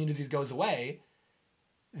autoimmune disease goes away,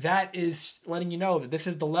 that is letting you know that this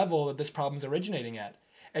is the level that this problem is originating at.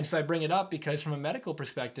 And so I bring it up because from a medical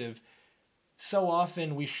perspective, so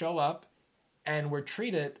often we show up and we're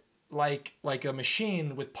treated like a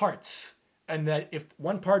machine with parts, and that if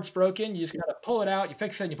one part's broken, you just gotta pull it out, you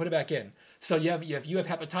fix it, and you put it back in. So you have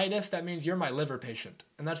hepatitis, that means you're my liver patient,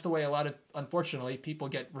 and that's the way a lot of, unfortunately, people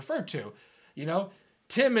get referred to. You know,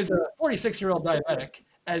 Tim is a 46-year-old diabetic,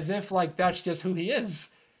 as if like that's just who he is.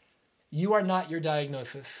 You are not your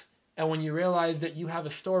diagnosis, and when you realize that you have a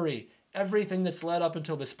story, everything that's led up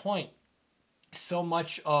until this point, so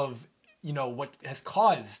much of what has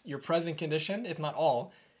caused your present condition, if not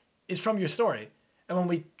all, is from your story. And when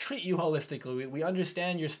we treat you holistically, we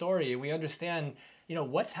understand your story, we understand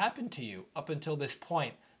what's happened to you up until this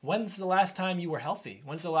point. When's the last time you were healthy?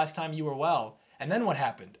 When's the last time you were well? And then what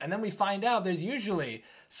happened? And then we find out there's usually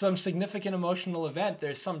some significant emotional event,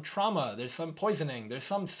 there's some trauma, there's some poisoning, there's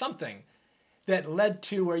something that led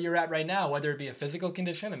to where you're at right now, whether it be a physical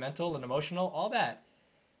condition, a mental, an emotional, all that.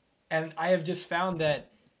 And I have just found that,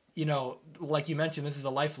 like you mentioned, this is a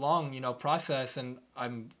lifelong, process, and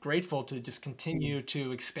I'm grateful to just continue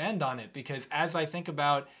to expand on it, because as I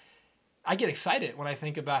get excited when I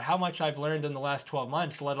think about how much I've learned in the last 12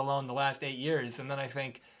 months, let alone the last 8 years. And then I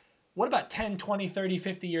think, what about 10, 20, 30,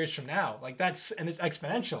 50 years from now? And it's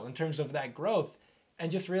exponential in terms of that growth.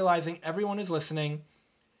 And just realizing everyone is listening.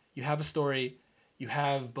 You have a story, you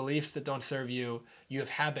have beliefs that don't serve you, you have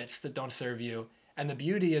habits that don't serve you. And the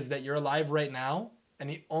beauty is that you're alive right now, and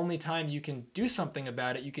the only time you can do something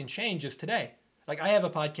about it, you can change, is today. Like, I have a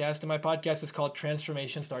podcast, and my podcast is called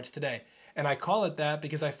Transformation Starts Today. And I call it that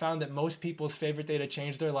because I found that most people's favorite day to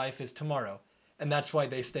change their life is tomorrow. And that's why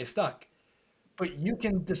they stay stuck. But you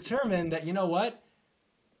can determine that, you know what?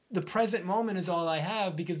 The present moment is all I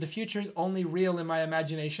have, because the future is only real in my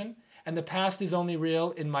imagination, and the past is only real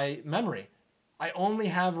in my memory. I only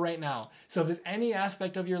have right now. So if there's any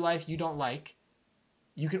aspect of your life you don't like,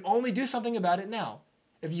 you can only do something about it now.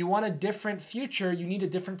 If you want a different future, you need a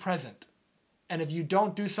different present. And if you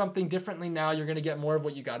don't do something differently now, you're going to get more of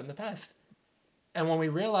what you got in the past. And when we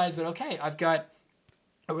realize that, okay, I've got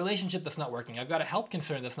a relationship that's not working, I've got a health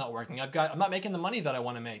concern that's not working, I'm not making the money that I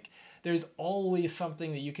want to make, there's always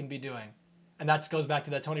something that you can be doing. And that goes back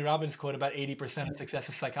to that Tony Robbins quote about 80% of success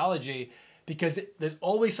is psychology, because there's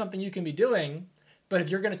always something you can be doing. But if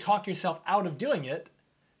you're going to talk yourself out of doing it,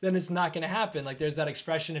 then it's not going to happen. Like, there's that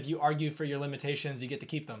expression, if you argue for your limitations, you get to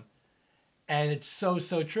keep them. And it's so,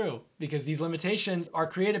 so true, because these limitations are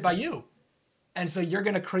created by you. And so you're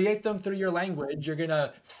going to create them through your language. You're going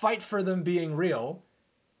to fight for them being real.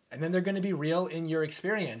 And then they're going to be real in your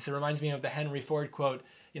experience. It reminds me of the Henry Ford quote,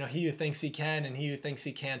 he who thinks he can and he who thinks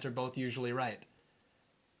he can't are both usually right.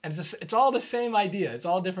 And it's all the same idea. It's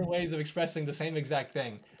all different ways of expressing the same exact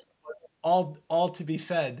thing. All to be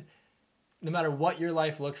said, no matter what your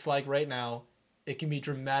life looks like right now, it can be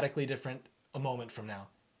dramatically different a moment from now.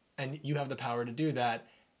 And you have the power to do that.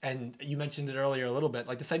 And you mentioned it earlier a little bit,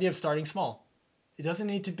 like this idea of starting small. It doesn't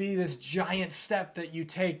need to be this giant step that you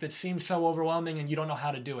take that seems so overwhelming and you don't know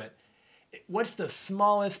how to do it. What's the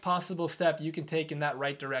smallest possible step you can take in that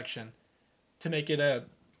right direction to make it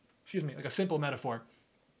like a simple metaphor?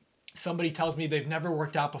 Somebody tells me they've never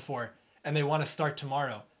worked out before and they want to start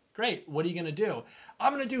tomorrow. Great. What are you going to do?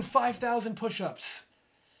 I'm going to do 5,000 push-ups.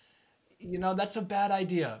 That's a bad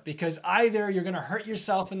idea, because either you're going to hurt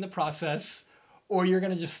yourself in the process, or you're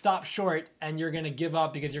going to just stop short and you're going to give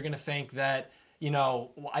up because you're going to think that,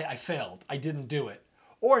 I failed. I didn't do it.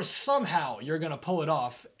 Or somehow you're going to pull it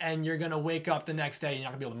off and you're going to wake up the next day and you're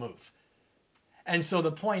not going to be able to move. And so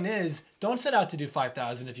the point is, don't set out to do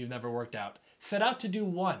 5,000 if you've never worked out. Set out to do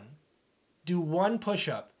one. Do one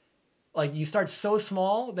push-up. Like, you start so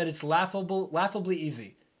small that it's laughably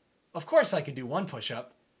easy. Of course I could do one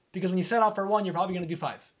push-up, because when you set out for one, you're probably going to do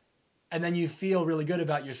 5. And then you feel really good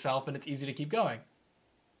about yourself and it's easy to keep going.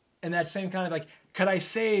 And that same kind of like, could I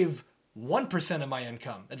save 1% of my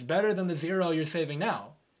income. It's better than the zero you're saving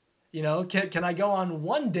now. Can I go on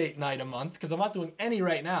one date night a month? Because I'm not doing any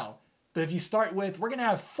right now. But if you start with, we're going to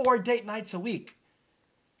have 4 date nights a week.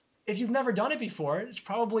 If you've never done it before, it's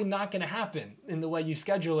probably not going to happen in the way you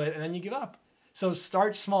schedule it, and then you give up. So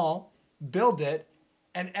start small, build it,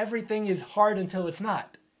 and everything is hard until it's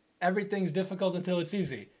not. Everything's difficult until it's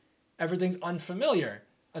easy. Everything's unfamiliar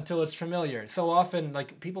until it's familiar. So often,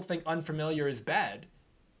 like, people think unfamiliar is bad.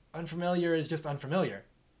 Unfamiliar is just unfamiliar.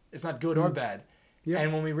 It's not good or bad. Yeah.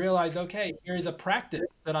 And when we realize, okay, here's a practice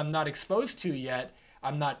that I'm not exposed to yet,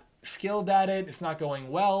 I'm not skilled at it, it's not going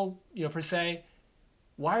well, per se,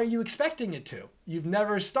 why are you expecting it to? You've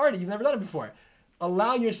never started, you've never done it before.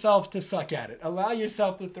 Allow yourself to suck at it. Allow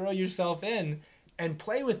yourself to throw yourself in and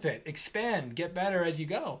play with it, expand, get better as you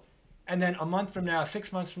go. And then a month from now,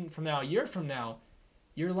 6 months from now, a year from now,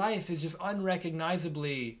 your life is just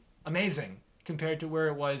unrecognizably amazing compared to where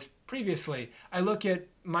it was previously. I look at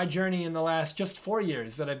my journey in the last just 4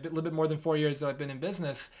 years, a little bit more than 4 years that I've been in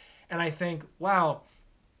business, and I think, wow,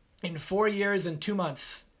 in 4 years and 2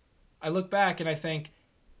 months, I look back and I think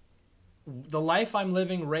the life I'm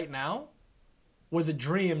living right now was a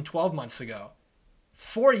dream 12 months ago.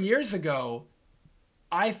 4 years ago,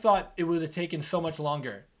 I thought it would have taken so much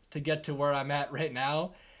longer to get to where I'm at right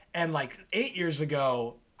now. And like 8 years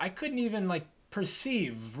ago, I couldn't even like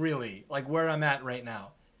perceive really like where I'm at right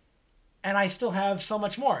now. And I still have so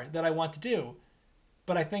much more that I want to do.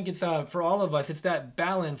 But I think it's for all of us, it's that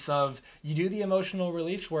balance of you do the emotional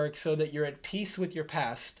release work so that you're at peace with your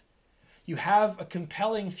past. You have a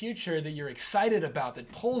compelling future that you're excited about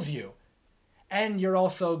that pulls you. And you're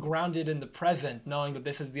also grounded in the present, knowing that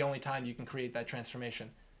this is the only time you can create that transformation.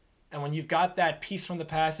 And when you've got that peace from the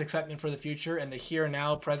past, excitement for the future, and the here and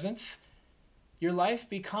now presence, your life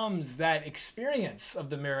becomes that experience of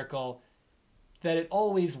the miracle that it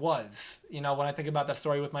always was. When I think about that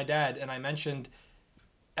story with my dad, and I mentioned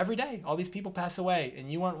every day, all these people pass away, and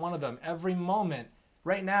you weren't one of them. Every moment,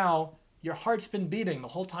 right now, your heart's been beating the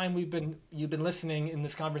whole time you've been listening in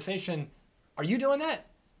this conversation. Are you doing that?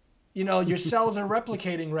 Your cells are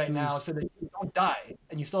replicating right now so that you don't die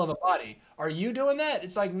and you still have a body. Are you doing that?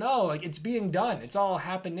 It's like, no, like it's being done. It's all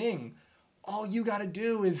happening. All you got to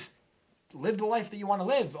do is live the life that you want to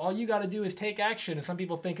live. All you got to do is take action. And some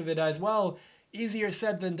people think of it as, well, easier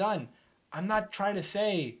said than done. I'm not trying to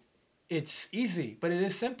say it's easy, but it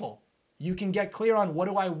is simple. You can get clear on what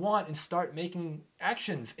do I want and start making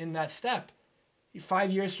actions in that step.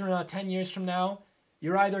 5 years from now, 10 years from now,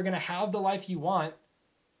 you're either going to have the life you want,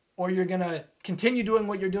 or you're going to continue doing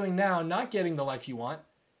what you're doing now, not getting the life you want.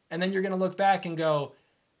 And then you're going to look back and go,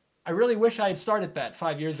 I really wish I had started that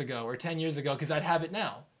 5 years ago or 10 years ago because I'd have it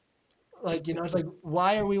now. Like, it's like,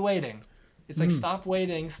 why are we waiting? It's like, stop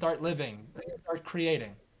waiting, start living, start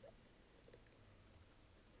creating.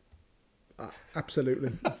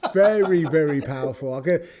 Absolutely, very, very powerful.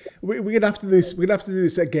 Okay, we're gonna have to do this. We're gonna have to do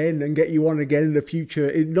this again and get you on again in the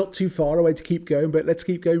future. Not too far away to keep going, but let's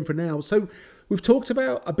keep going for now. So we've talked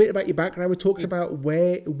about a bit about your background. We talked about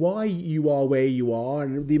why you are where you are,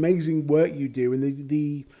 and the amazing work you do, and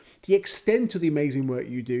the extent of the amazing work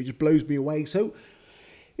you do just blows me away. So,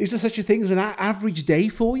 is there such a thing as an average day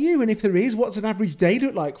for you? And if there is, what's an average day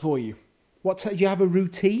look like for you? Do you have a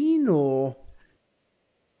routine or?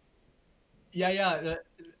 Yeah.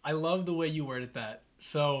 I love the way you worded that.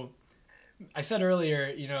 So I said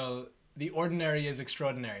earlier, the ordinary is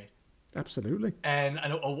extraordinary. Absolutely. And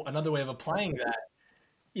another way of applying that,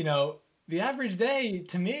 you know, the average day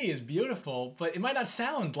to me is beautiful, but it might not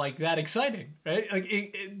sound like that exciting, right? Like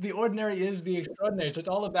the ordinary is the extraordinary. So it's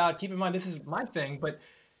all about, keep in mind, this is my thing, but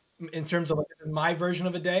in terms of like, this is my version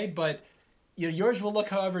of a day, but yours will look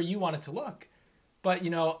however you want it to look. But,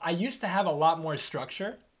 I used to have a lot more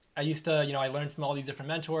structure. I used to, I learned from all these different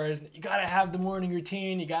mentors. You got to have the morning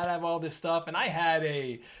routine. You got to have all this stuff. And I had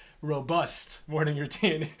a robust morning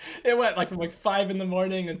routine. It went like from like 5 in the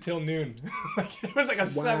morning until noon. Like, it was like a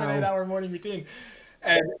Wow. 7-8 hour morning routine.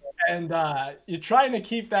 And you're trying to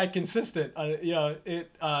keep that consistent.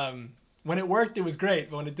 When it worked, it was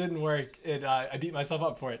great. But when it didn't work, I beat myself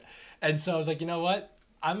up for it. And so I was like, you know what?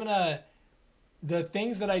 The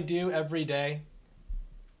things that I do every day,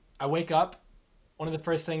 I wake up. One of the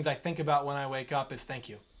first things I think about when I wake up is thank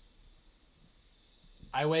you.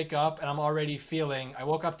 I wake up and I'm already feeling, I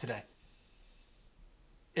woke up today.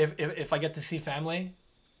 If I get to see family,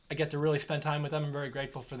 I get to really spend time with them. I'm very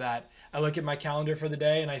grateful for that. I look at my calendar for the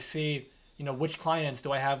day and I see, which clients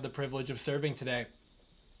do I have the privilege of serving today?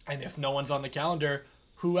 And if no one's on the calendar,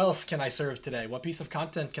 who else can I serve today? What piece of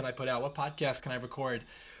content can I put out? What podcast can I record?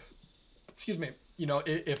 excuse me,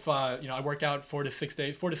 if I work out 4 to 6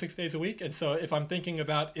 days a week, and so if I'm thinking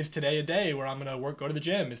about, is today a day where I'm gonna go to the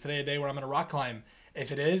gym? Is today a day where I'm gonna rock climb?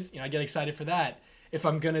 If it is, I get excited for that. If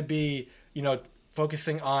I'm gonna be,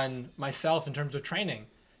 focusing on myself in terms of training,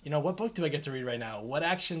 what book do I get to read right now? What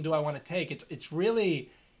action do I want to take? It's really,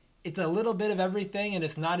 it's a little bit of everything, and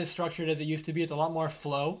it's not as structured as it used to be. It's a lot more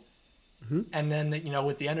flow. And then,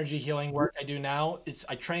 with the energy healing work I do now,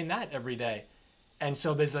 I train that every day. And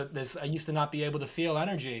so there's I used to not be able to feel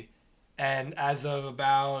energy, and as of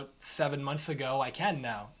about 7 months ago, I can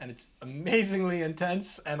now, and it's amazingly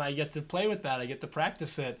intense, and I get to play with that. I get to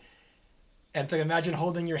practice it, and it's like, imagine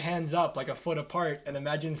holding your hands up like a foot apart, and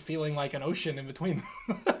imagine feeling like an ocean in between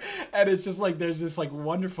them. And it's just like there's this like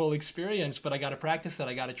wonderful experience, but I got to practice it.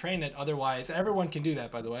 I got to train it. Otherwise, everyone can do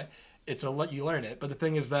that, by the way. It's a let you learn it. But the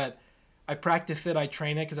thing is that I practice it, I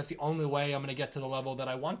train it, because that's the only way I'm going to get to the level that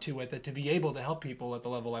I want to with it, to be able to help people at the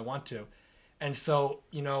level I want to. And so,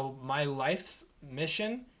 my life's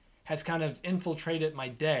mission has kind of infiltrated my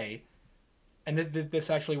day. And this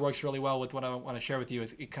actually works really well with what I want to share with you.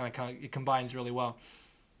 Is it combines really well.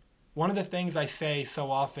 One of the things I say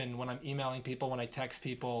so often when I'm emailing people, when I text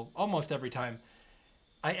people, almost every time,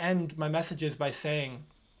 I end my messages by saying,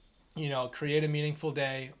 create a meaningful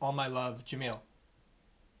day, all my love, Jamil.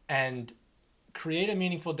 And create a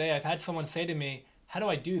meaningful day. I've had someone say to me, how do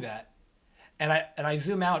I do that? And I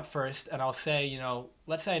zoom out first, and I'll say,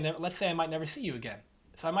 let's say I might never see you again.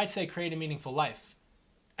 So I might say create a meaningful life.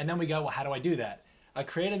 And then we go, well, how do I do that? I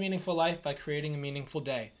create a meaningful life by creating a meaningful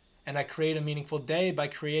day. And I create a meaningful day by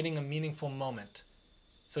creating a meaningful moment.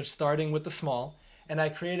 So starting with the small. And I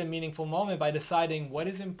create a meaningful moment by deciding what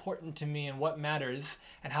is important to me and what matters,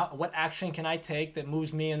 and what action can I take that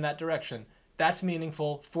moves me in that direction. That's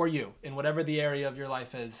meaningful for you in whatever the area of your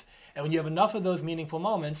life is. And when you have enough of those meaningful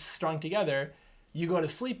moments strung together, you go to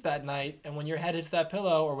sleep that night, and when your head hits that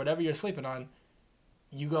pillow or whatever you're sleeping on,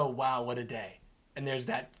 you go, wow, what a day. And there's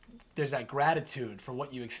that gratitude for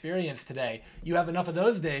what you experienced today. You have enough of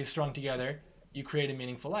those days strung together, you create a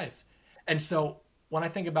meaningful life. And so when I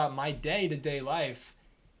think about my day-to-day life,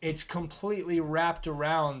 it's completely wrapped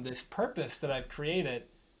around this purpose that I've created.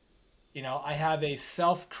 I have a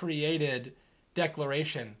self-created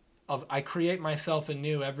declaration of, I create myself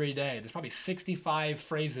anew every day. There's probably 65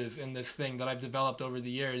 phrases in this thing that I've developed over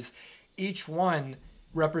the years. Each one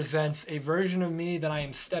represents a version of me that I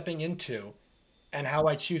am stepping into, and how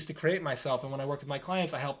I choose to create myself. And when I work with my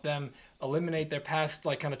clients, I help them eliminate their past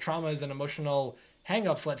kind of traumas and emotional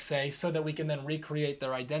hangups, let's say, so that we can then recreate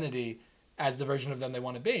their identity as the version of them they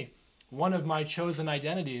want to be. One of my chosen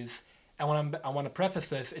identities, and I want to preface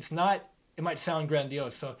this, it might sound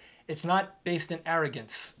grandiose, so it's not based in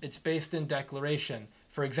arrogance, it's based in declaration.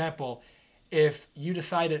 For example, if you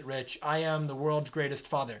decided, Rich, I am the world's greatest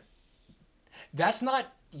father, that's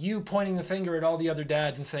not you pointing the finger at all the other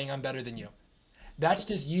dads and saying I'm better than you. That's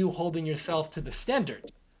just you holding yourself to the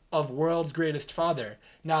standard of world's greatest father.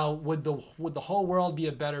 Now, would the whole world be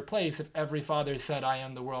a better place if every father said, I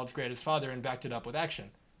am the world's greatest father, and backed it up with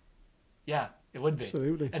action? Yeah, it would be.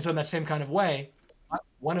 Absolutely. And so in that same kind of way,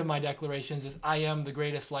 one of my declarations is, I am the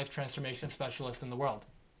greatest life transformation specialist in the world.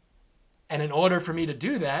 And in order for me to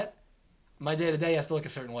do that, my day-to-day has to look a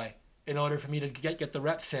certain way. In order for me to get the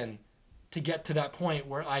reps in, to get to that point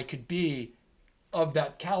where I could be of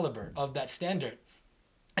that caliber, of that standard.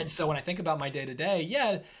 And so when I think about my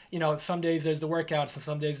day-to-day, some days there's the workouts, and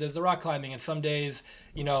some days there's the rock climbing, and some days,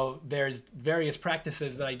 there's various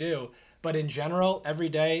practices that I do. But in general, every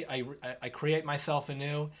day I create myself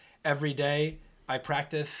anew. Every day I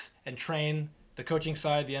practice and train the coaching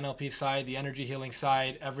side, the NLP side, the energy healing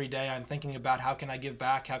side. Every day I'm thinking about, how can I give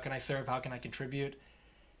back? How can I serve? How can I contribute?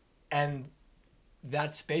 And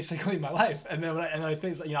that's basically my life. And then I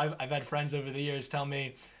think, I've had friends over the years tell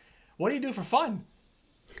me, what do you do for fun?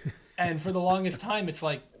 And for the longest time, it's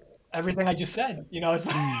like everything I just said, it's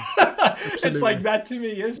like, it's like that to me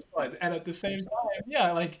is fun. And at the same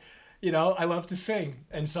time, I love to sing.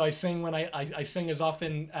 And so I sing when I sing as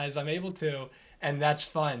often as I'm able to, and that's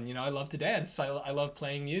fun. I love to dance. I love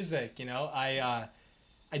playing music. I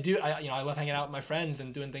love hanging out with my friends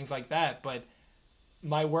and doing things like that. But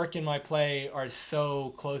my work and my play are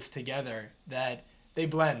so close together that they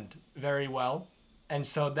blend very well. And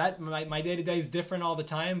so that my day-to-day is different all the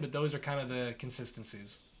time, but those are kind of the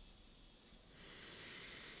consistencies.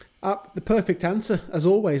 The perfect answer, as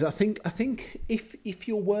always. I think if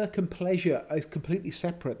your work and pleasure is completely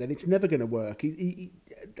separate, then it's never going to work.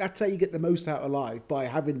 That's how you get the most out of life, by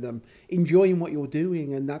having them, enjoying what you're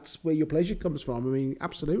doing, and that's where your pleasure comes from. I mean,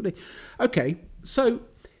 absolutely. Okay, so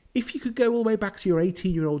if you could go all the way back to your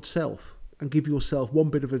 18-year-old self and give yourself one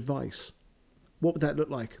bit of advice, what would that look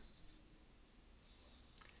like?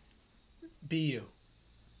 Be you.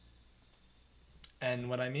 And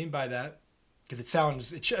what I mean by that, because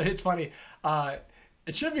it's funny,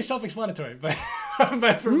 it should be self-explanatory, but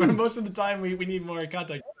but for most of the time we need more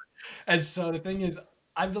context. And so the thing is,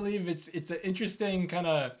 I believe it's an interesting kind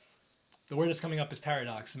of, the word that's coming up is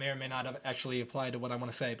paradox. May or may not have actually applied to what I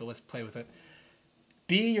want to say, but let's play with it.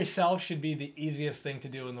 Be yourself should be the easiest thing to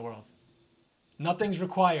do in the world. Nothing's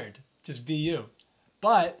required. Just be you.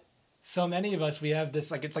 But so many of us, we have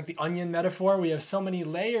this, like, it's like the onion metaphor. We have so many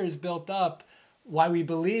layers built up why we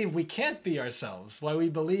believe we can't be ourselves, why we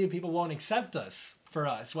believe people won't accept us for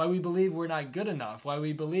us, why we believe we're not good enough, why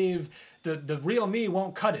we believe the real me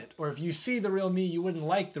won't cut it, or if you see the real me, you wouldn't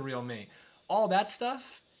like the real me. All that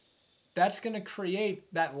stuff, that's going to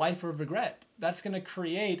create that life of regret. That's going to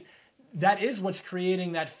create, that is what's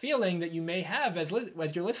creating that feeling that you may have as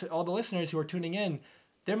you're listening, all the listeners who are tuning in.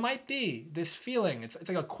 There might be this feeling. It's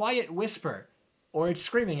like a quiet whisper, or it's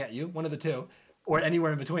screaming at you, one of the two, or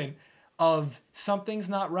anywhere in between, of something's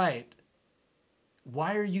not right.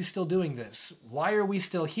 Why are you still doing this? Why are we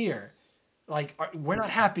still here? Like, we're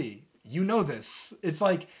not happy. You know this. It's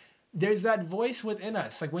like there's that voice within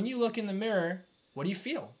us. Like when you look in the mirror, what do you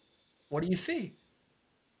feel? What do you see?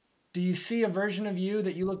 Do you see a version of you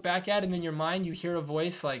that you look back at, and in your mind you hear a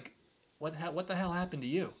voice like, what the hell happened to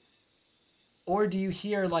you? Or do you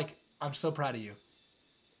hear like, I'm so proud of you.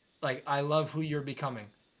 Like, I love who you're becoming.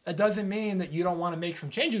 That doesn't mean that you don't want to make some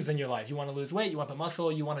changes in your life. You want to lose weight, you want the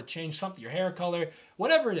muscle, you want to change something, your hair color,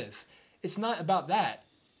 whatever it is. It's not about that.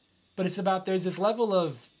 But it's about, there's this level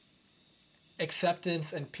of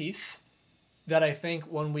acceptance and peace that I think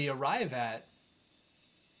when we arrive at,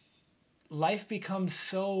 life becomes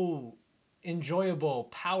so enjoyable,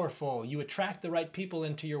 powerful. You attract the right people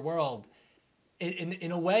into your world.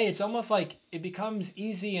 In a way, it's almost like it becomes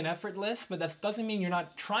easy and effortless, but that doesn't mean you're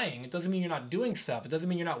not trying. It doesn't mean you're not doing stuff. It doesn't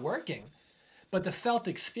mean you're not working. But the felt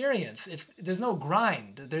experience, there's no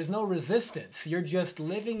grind. There's no resistance. You're just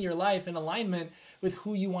living your life in alignment with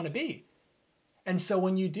who you want to be. And so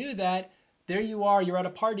when you do that, there you are, you're at a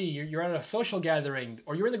party, you're at a social gathering,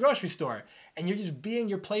 or you're in the grocery store, and you're just being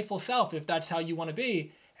your playful self if that's how you want to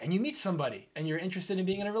be. And you meet somebody and you're interested in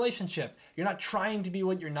being in a relationship. You're not trying to be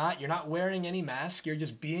what you're not wearing any mask, you're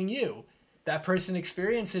just being you. That person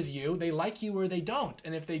experiences you, they like you or they don't.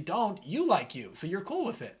 And if they don't, you like you, so you're cool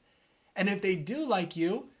with it. And if they do like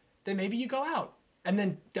you, then maybe you go out. And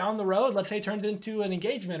then down the road, let's say it turns into an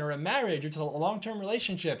engagement or a marriage or to a long-term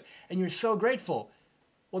relationship, and you're so grateful.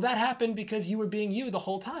 Well, that happened because you were being you the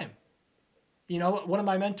whole time. You know, one of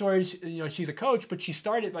my mentors, she's a coach, but she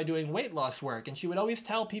started by doing weight loss work. And she would always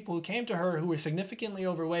tell people who came to her who were significantly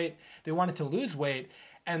overweight, they wanted to lose weight,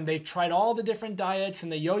 and they tried all the different diets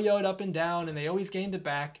and they yo-yoed up and down and they always gained it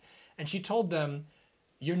back. And she told them,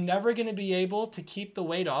 you're never going to be able to keep the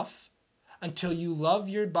weight off until you love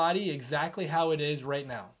your body exactly how it is right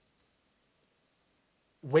now.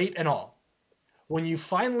 Weight and all. When you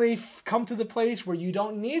finally come to the place where you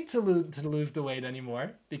don't need to lose the weight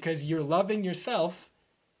anymore because you're loving yourself,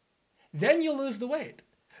 then you'll lose the weight.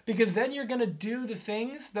 Because then you're going to do the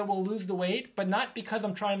things that will lose the weight, but not because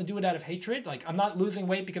I'm trying to do it out of hatred. Like, I'm not losing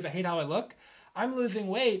weight because I hate how I look. I'm losing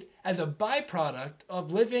weight as a byproduct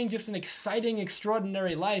of living just an exciting,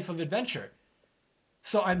 extraordinary life of adventure.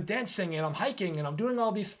 So I'm dancing and I'm hiking and I'm doing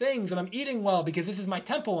all these things and I'm eating well because this is my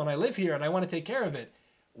temple and I live here and I want to take care of it.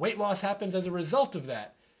 Weight loss happens as a result of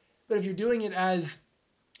that. But if you're doing it as,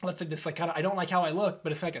 let's say this, like, kind of, I don't like how I look,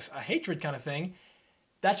 but it's like a hatred kind of thing,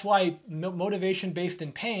 that's why motivation based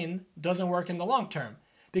in pain doesn't work in the long term.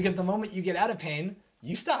 Because the moment you get out of pain,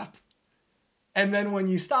 you stop. And then when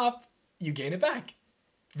you stop, you gain it back.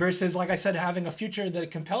 Versus, like I said, having a future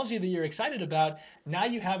that compels you, that you're excited about, now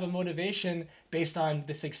you have a motivation based on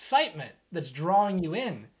this excitement that's drawing you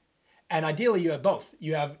in. And ideally, you have both.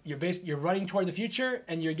 You're running toward the future,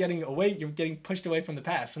 and you're getting pushed away from the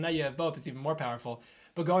past. So now you have both. It's even more powerful.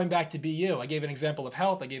 But going back to be you, I gave an example of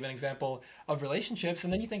health. I gave an example of relationships.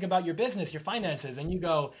 And then you think about your business, your finances, and you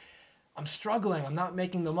go, I'm struggling. I'm not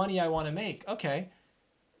making the money I want to make. Okay.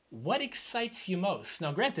 What excites you most?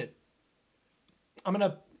 Now, granted,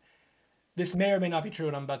 this may or may not be true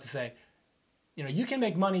what I'm about to say. You can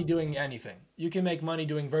make money doing anything. You can make money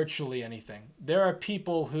doing virtually anything. There are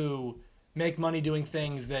people who make money doing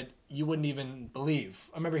things that you wouldn't even believe.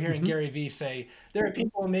 I remember hearing Gary Vee say, there are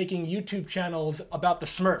people making YouTube channels about the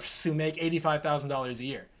Smurfs who make $85,000 a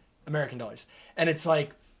year, American dollars. And it's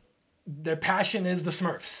like, their passion is the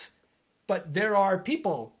Smurfs. But there are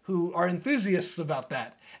people who are enthusiasts about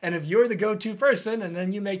that. And if you're the go-to person and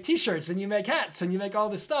then you make t-shirts and you make hats and you make all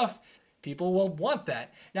this stuff, People will want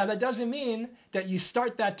that. Now, that doesn't mean that you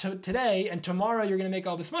start that today and tomorrow you're going to make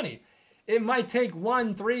all this money. It might take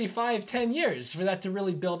 1, 3, 5, 10 years for that to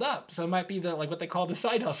really build up. So it might be like what they call the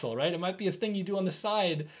side hustle, right? It might be a thing you do on the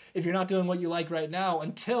side if you're not doing what you like right now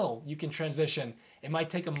until you can transition. It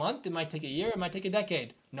might take a month, it might take a year, it might take a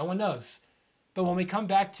decade. No one knows. But when we come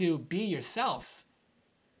back to be yourself,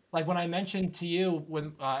 like when I mentioned to you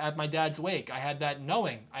when at my dad's wake, I had that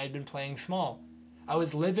knowing I had been playing small. I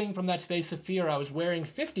was living from that space of fear. I was wearing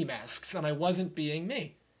 50 masks and I wasn't being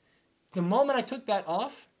me. The moment I took that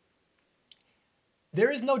off,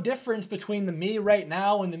 there is no difference between the me right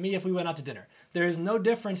now and the me if we went out to dinner. There is no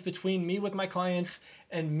difference between me with my clients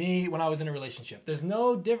and me when I was in a relationship. There's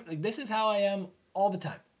no difference. Like, this is how I am all the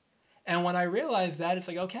time. And when I realized that, it's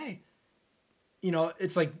like, okay,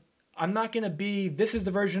 it's like, I'm not going to be, this is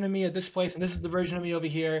the version of me at this place and this is the version of me over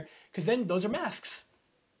here, because then those are masks.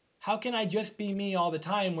 How can I just be me all the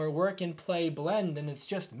time where work and play blend and it's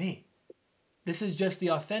just me? This is just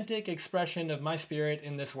the authentic expression of my spirit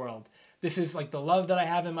in this world. This is like the love that I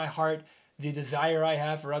have in my heart, the desire I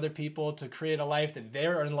have for other people to create a life that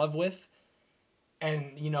they're in love with.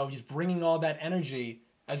 And, just bringing all that energy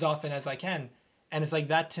as often as I can. And it's like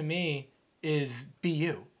that to me is be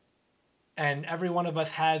you. And every one of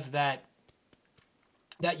us has that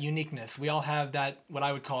uniqueness. We all have that, what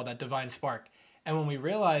I would call that divine spark. And when we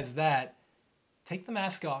realize that, take the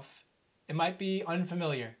mask off. It might be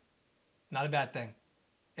unfamiliar, not a bad thing.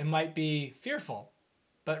 It might be fearful,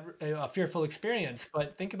 but a fearful experience.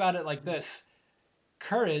 But think about it like this.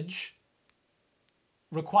 Courage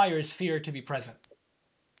requires fear to be present.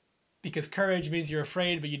 Because courage means you're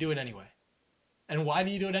afraid, but you do it anyway. And why do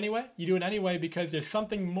you do it anyway? You do it anyway because there's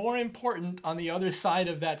something more important on the other side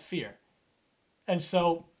of that fear. And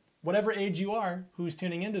so, whatever age you are who's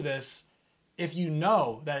tuning into this, if you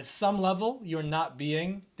know that at some level you're not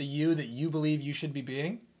being the you that you believe you should be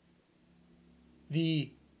being,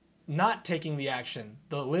 the not taking the action,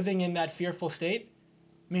 the living in that fearful state,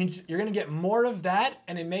 means you're going to get more of that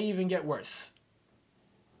and it may even get worse.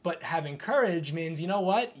 But having courage means, you know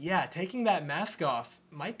what? Yeah, taking that mask off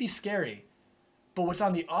might be scary. But what's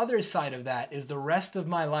on the other side of that is the rest of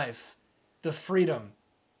my life, the freedom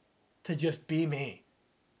to just be me,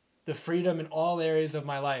 the freedom in all areas of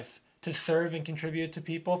my life to serve and contribute to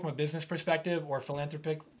people from a business perspective or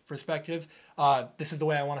philanthropic perspective. This is the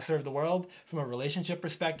way I want to serve the world, from a relationship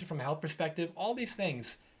perspective, from a health perspective, all these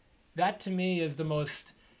things. That to me is the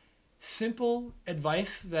most simple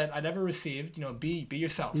advice that I'd ever received. Be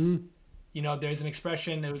yourself. There's an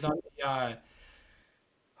expression, it was on the,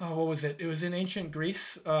 what was it? It was in ancient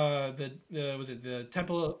Greece, was it the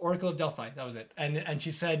Temple Oracle of Delphi? That was it. And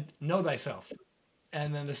she said, know thyself.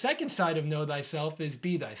 And then the second side of know thyself is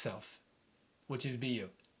be thyself, which is be you.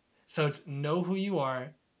 So it's know who you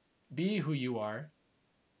are, be who you are,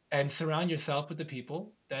 and surround yourself with the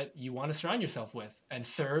people that you want to surround yourself with, and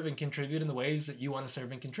serve and contribute in the ways that you want to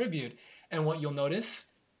serve and contribute. And what you'll notice,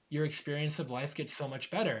 your experience of life gets so much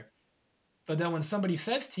better. But then when somebody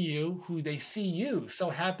says to you, who they see you so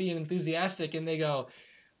happy and enthusiastic, and they go,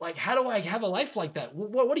 like, how do I have a life like that?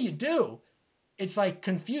 What do you do? It's like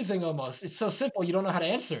confusing almost. It's so simple, you don't know how to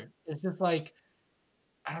answer. It's just like,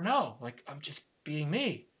 I don't know, like, I'm just being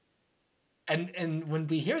me. And when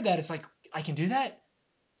we hear that, it's like, I can do that?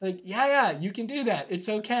 Like, yeah, you can do that. It's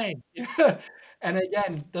okay. And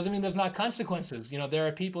again, doesn't mean there's not consequences. There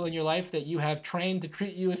are people in your life that you have trained to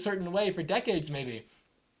treat you a certain way for decades maybe.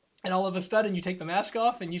 And all of a sudden you take the mask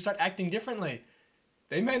off and you start acting differently.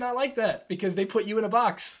 They may not like that because they put you in a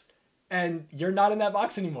box and you're not in that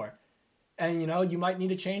box anymore. And you might need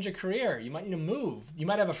to change a career. You might need to move. You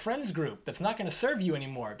might have a friends group that's not going to serve you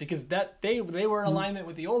anymore because they were in alignment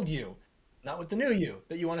with the old you, not with the new you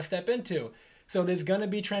that you want to step into. So there's going to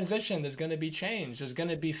be transition. There's going to be change. There's going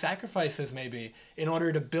to be sacrifices maybe in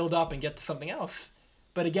order to build up and get to something else.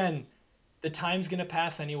 But again, the time's going to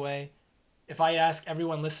pass anyway. If I ask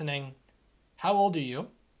everyone listening, how old are you?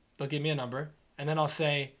 They'll give me a number. And then I'll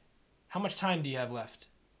say, how much time do you have left?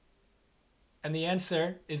 And the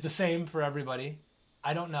answer is the same for everybody.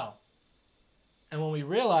 I don't know. And when we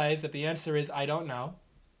realize that the answer is I don't know,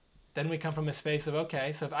 then we come from a space of,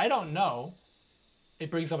 okay, so if I don't know,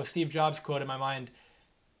 it brings up a Steve Jobs quote in my mind.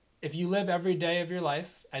 If you live every day of your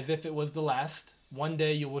life as if it was the last, one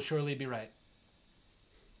day you will surely be right.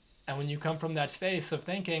 And when you come from that space of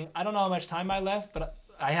thinking, I don't know how much time I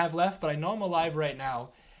have left, but I know I'm alive right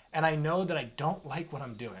now, and I know that I don't like what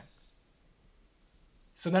I'm doing.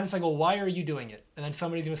 So then it's like, well, why are you doing it? And then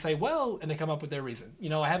somebody's going to say, well, and they come up with their reason.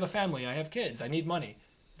 I have a family, I have kids, I need money.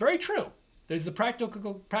 Very true. There's the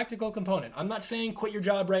practical component. I'm not saying quit your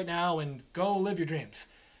job right now and go live your dreams.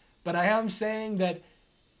 But I am saying that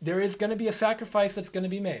there is going to be a sacrifice that's going to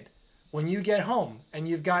be made. When you get home and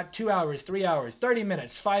you've got 2 hours, 3 hours, 30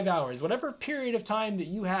 minutes, 5 hours, whatever period of time that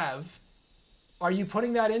you have, are you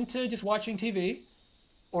putting that into just watching TV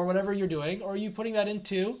or whatever you're doing? Or are you putting that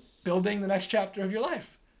into building the next chapter of your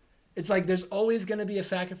life? It's like there's always going to be a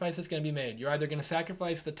sacrifice that's going to be made. You're either going to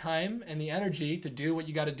sacrifice the time and the energy to do what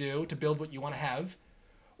you got to do to build what you want to have,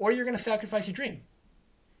 or you're going to sacrifice your dream.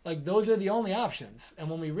 Like those are the only options. And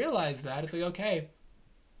when we realize that, it's like, okay,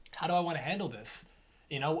 how do I want to handle this?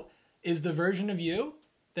 You know, is the version of you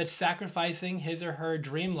that's sacrificing his or her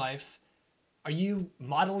dream life, are you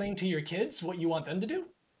modeling to your kids what you want them to do?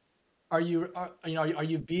 Are you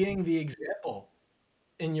being the example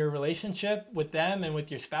in your relationship with them and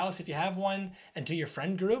with your spouse if you have one, and to your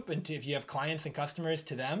friend group, and to if you have clients and customers,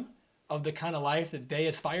 to them, of the kind of life that they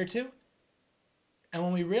aspire to? And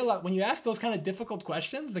when we realize, when you ask those kind of difficult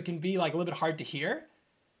questions that can be like a little bit hard to hear,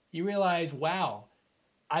 you realize, wow,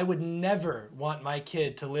 I would never want my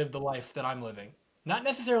kid to live the life that I'm living. Not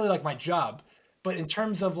necessarily like my job, but in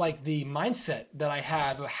terms of like the mindset that I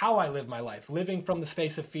have of how I live my life, living from the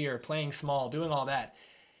space of fear, playing small, doing all that.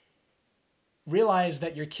 Realize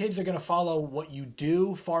that your kids are going to follow what you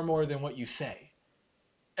do far more than what you say.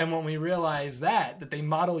 And when we realize that they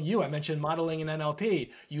model you, I mentioned modeling in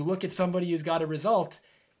NLP, you look at somebody who's got a result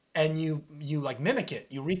and you like mimic it,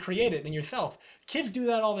 you recreate it in yourself. Kids do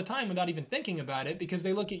that all the time without even thinking about it, because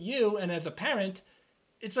they look at you, and as a parent,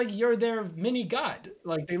 it's like you're their mini god.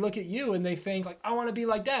 Like they look at you and they think like, I want to be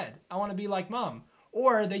like dad, I want to be like mom.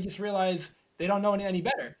 Or they just realize they don't know any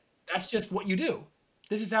better. That's just what you do.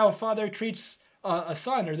 This is how a father treats a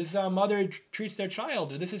son, or this is how a mother treats their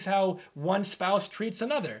child, or this is how one spouse treats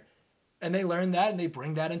another. And they learn that and they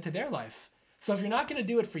bring that into their life. So if you're not going to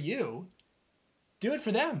do it for you, do it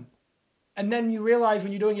for them. And then you realize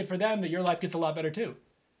when you're doing it for them that your life gets a lot better too.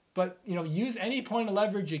 But use any point of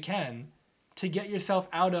leverage you can to get yourself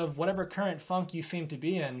out of whatever current funk you seem to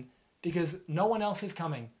be in, because no one else is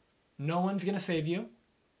coming. No one's going to save you.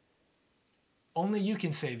 Only you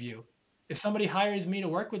can save you. If somebody hires me to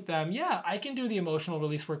work with them, yeah, I can do the emotional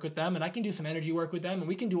release work with them, and I can do some energy work with them, and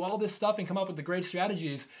we can do all this stuff and come up with the great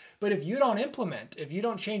strategies. But if you don't implement, if you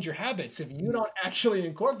don't change your habits, if you don't actually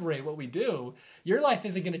incorporate what we do, your life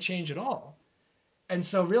isn't going to change at all. And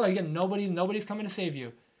so really, again, nobody's coming to save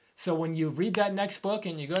you. So when you read that next book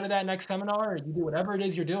and you go to that next seminar, or you do whatever it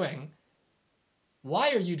is you're doing,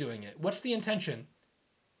 why are you doing it? What's the intention?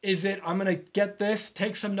 Is it, I'm going to get this,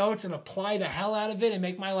 take some notes, and apply the hell out of it and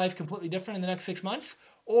make my life completely different in the next 6 months?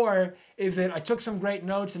 Or is it, I took some great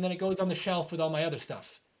notes and then it goes on the shelf with all my other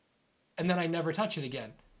stuff, and then I never touch it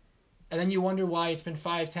again? And then you wonder why it's been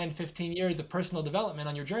 5, 10, 15 years of personal development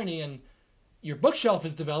on your journey, and your bookshelf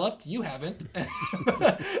is developed, you haven't.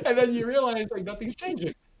 And then you realize like nothing's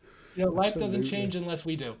changing. Life doesn't Absolutely. change unless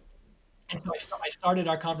we do. And so I started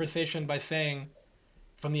our conversation by saying,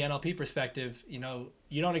 from the NLP perspective, you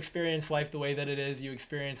don't experience life the way that it is, you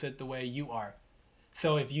experience it the way you are.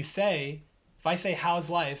 So if I say, how's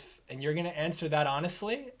life? And you're going to answer that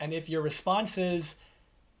honestly, and if your response is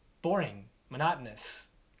boring, monotonous,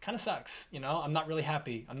 kind of sucks, I'm not really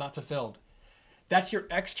happy, I'm not fulfilled, that's your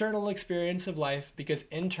external experience of life, because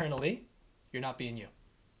internally, you're not being you.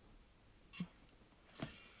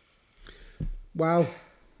 Wow.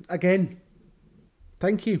 Again,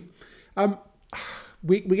 thank you. Um,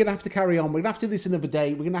 we're gonna have to carry on. We're gonna have to do this another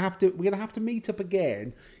day. We're gonna have to meet up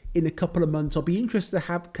again in a couple of months. I'll be interested to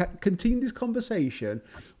have continue this conversation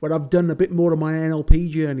when I've done a bit more of my NLP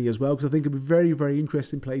journey as well, because I think it'd be a very, very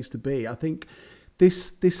interesting place to be. I think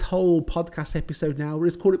this whole podcast episode now,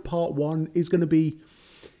 let's call it part one, is going to be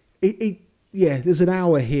yeah, there's an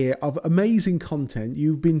hour here of amazing content.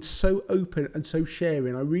 You've been so open and so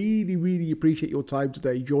sharing. I really, really appreciate your time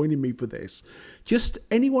today joining me for this. Just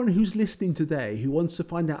anyone who's listening today who wants to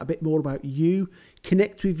find out a bit more about you,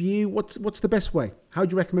 connect with you, what's the best way? How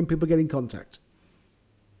do you recommend people get in contact?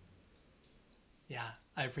 Yeah,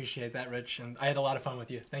 I appreciate that, Rich, and I had a lot of fun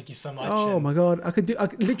with you. Thank you so much. Oh And my God, I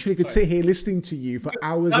literally could sorry. sit here listening to you for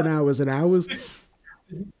hours and hours and hours.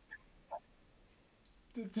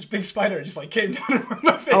 This big spider just like came down on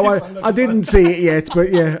my face. Oh, I'm I just like, didn't see it yet,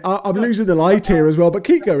 but yeah, I'm losing the light here as well. But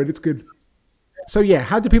keep going, it's good. So yeah,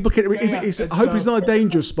 how do people? yeah. And I hope it's so, not a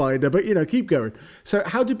dangerous spider, but keep going. So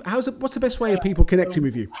what's the best way of people connecting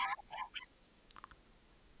with you?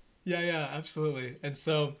 yeah, absolutely. And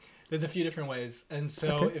so there's a few different ways. And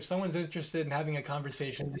so Okay. if someone's interested in having a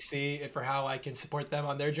conversation to see if or how I can support them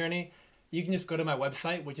on their journey, you can just go to my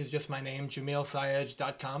website, which is just my name,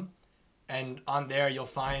 jamilsayegh.com. And on there, you'll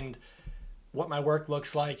find what my work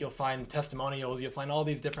looks like. You'll find testimonials. You'll find all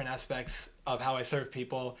these different aspects of how I serve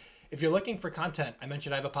people. If you're looking for content, I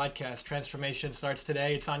mentioned I have a podcast. Transformation starts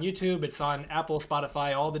today. It's on YouTube. It's on Apple,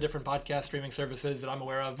 Spotify, all the different podcast streaming services that I'm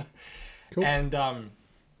aware of. Cool. And I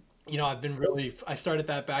started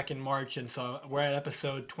that back in March, and so we're at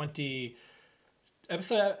episode 20.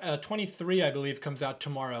 Episode 23, I believe, comes out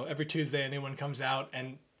tomorrow. Every Tuesday, a new one comes out,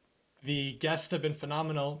 and the guests have been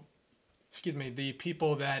phenomenal. Excuse me. The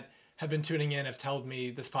people that have been tuning in have told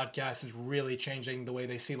me this podcast is really changing the way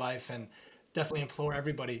they see life, and definitely implore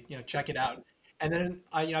everybody, check it out. And then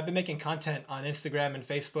I've been making content on Instagram and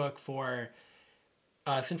Facebook for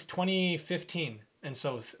since 2015, and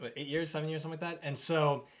so 8 years, 7 years, something like that. And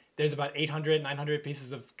so there's about 800, 900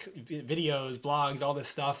 pieces of videos, blogs, all this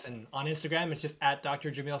stuff. And on Instagram, it's just at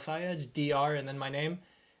Dr. Jamil Sayegh, DR, and then my name.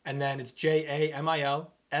 And then it's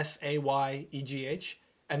JamilSayegh.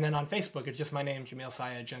 And then on Facebook, it's just my name, Jamil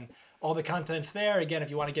Sayegh. And all the content's there. Again, if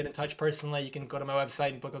you want to get in touch personally, you can go to my website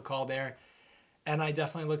and book a call there. And I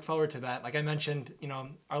definitely look forward to that. Like I mentioned,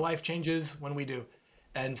 our life changes when we do.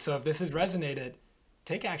 And so if this has resonated,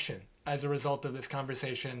 take action as a result of this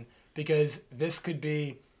conversation, because this could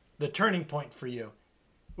be the turning point for you,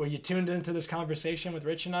 where you tuned into this conversation with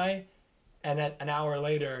Rich and I, and at an hour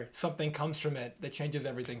later, something comes from it that changes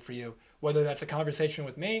everything for you, whether that's a conversation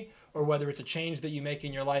with me or whether it's a change that you make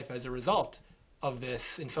in your life as a result of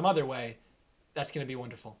this in some other way. That's going to be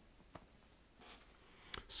wonderful.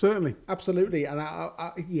 Certainly, absolutely, and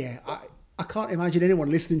I can't imagine anyone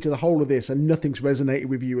listening to the whole of this and nothing's resonated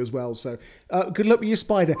with you as well. So, good luck with your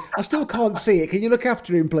spider. I still can't see it. Can you look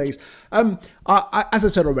after him, please? As I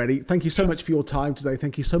said already, thank you so much for your time today.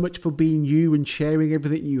 Thank you so much for being you and sharing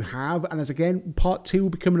everything you have. And as again, part 2 will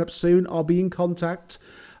be coming up soon. I'll be in contact.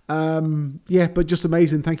 But just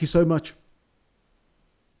amazing. Thank you so much.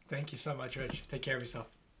 Thank you so much, Rich. Take care of yourself.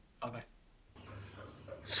 Bye-bye.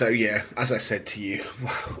 So yeah, as I said to you,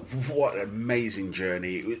 what an amazing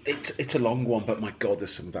journey. It's a long one, but my God,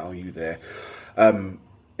 there's some value there.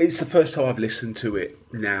 It's the first time I've listened to it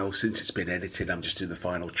now since it's been edited. I'm just doing the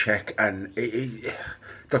final check, and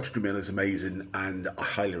Dr. Jamil is amazing, and I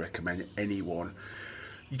highly recommend anyone.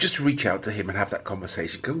 You just reach out to him and have that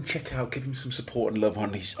conversation. Go and check out, give him some support and love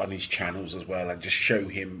on his channels as well, and just show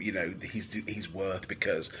him, his worth.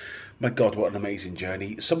 Because, my God, what an amazing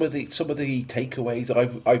journey! Some of the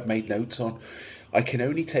takeaways I've made notes on. I can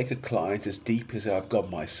only take a client as deep as I've gone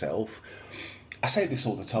myself. I say this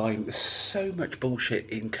all the time. There's so much bullshit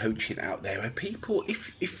in coaching out there, and people,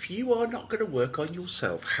 if you are not going to work on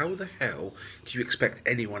yourself, how the hell do you expect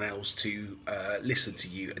anyone else to listen to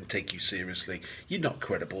you and take you seriously? You're not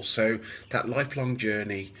credible. So that lifelong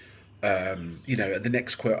journey, the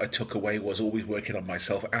next quote I took away was always working on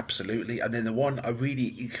myself. Absolutely. And then the one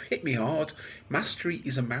it hit me hard. Mastery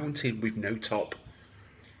is a mountain with no top.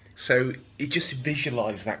 So you just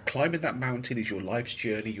visualize that climbing that mountain is your life's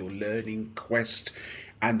journey, your learning quest,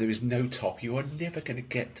 and there is no top. You are never going to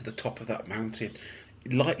get to the top of that mountain.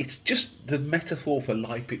 It's just the metaphor for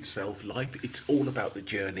life itself. Life, it's all about the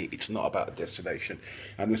journey. It's not about the destination.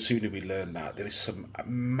 And the sooner we learn that, there is some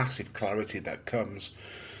massive clarity that comes.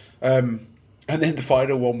 And then the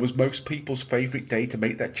final one was most people's favorite day to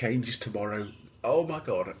make that change is tomorrow. Oh my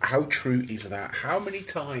God, how true is that? How many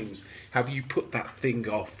times have you put that thing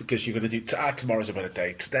off because you're going to do, tomorrow's a better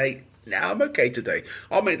day. Today, I'm okay today.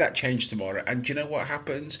 I'll make that change tomorrow. And do you know what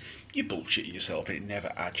happens? You bullshit yourself and it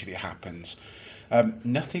never actually happens.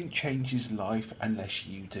 Nothing changes life unless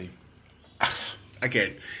you do.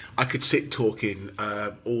 Again, I could sit talking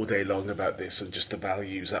all day long about this and just the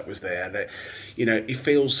values that was there. And it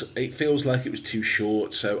feels like it was too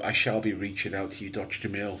short. So I shall be reaching out to you, Dr.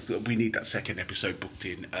 Jamil. We need that second episode booked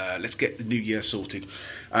in. Let's get the new year sorted,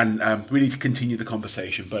 and we need to continue the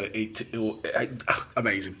conversation. But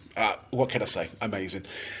amazing. What can I say? Amazing.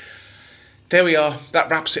 There we are. That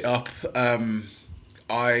wraps it up.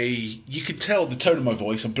 You can tell the tone of my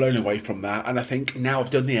voice, I'm blown away from that, and I think now I've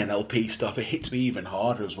done the NLP stuff, it hits me even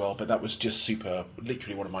harder as well, but that was just superb,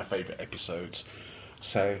 literally one of my favourite episodes.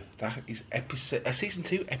 So that is season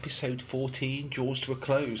 2, episode 14, draws to a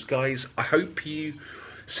close. Guys, I hope you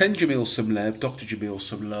send Jamil some love, Dr. Jamil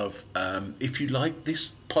some love. If you like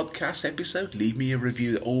this podcast episode, leave me a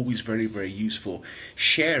review, they're always very, very useful.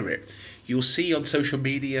 Share it. You'll see on social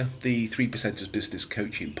media the 3%ers Business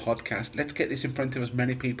Coaching Podcast. Let's get this in front of as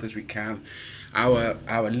many people as we can.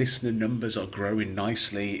 Our listener numbers are growing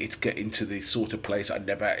nicely. It's getting to the sort of place I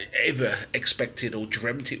never ever expected or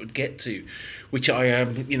dreamt it would get to, which I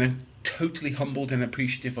am, totally humbled and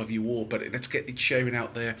appreciative of you all. But let's get it sharing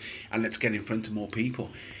out there and let's get in front of more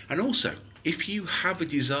people. And also, If you have a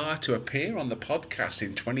desire to appear on the podcast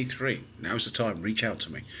in 23, now's the time. Reach out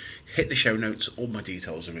to me. Hit the show notes. All my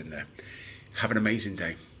details are in there. Have an amazing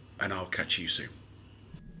day, and I'll catch you soon.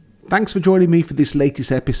 Thanks for joining me for this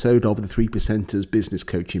latest episode of the 3%ers Business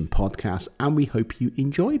Coaching Podcast, and we hope you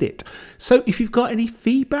enjoyed it. So if you've got any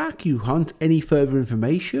feedback, you want any further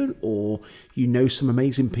information, or you know some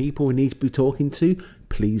amazing people we need to be talking to,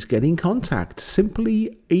 please get in contact.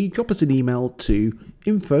 Simply drop us an email to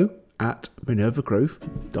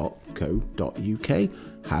info@minervagrowth.co.uk.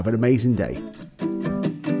 Have an amazing day.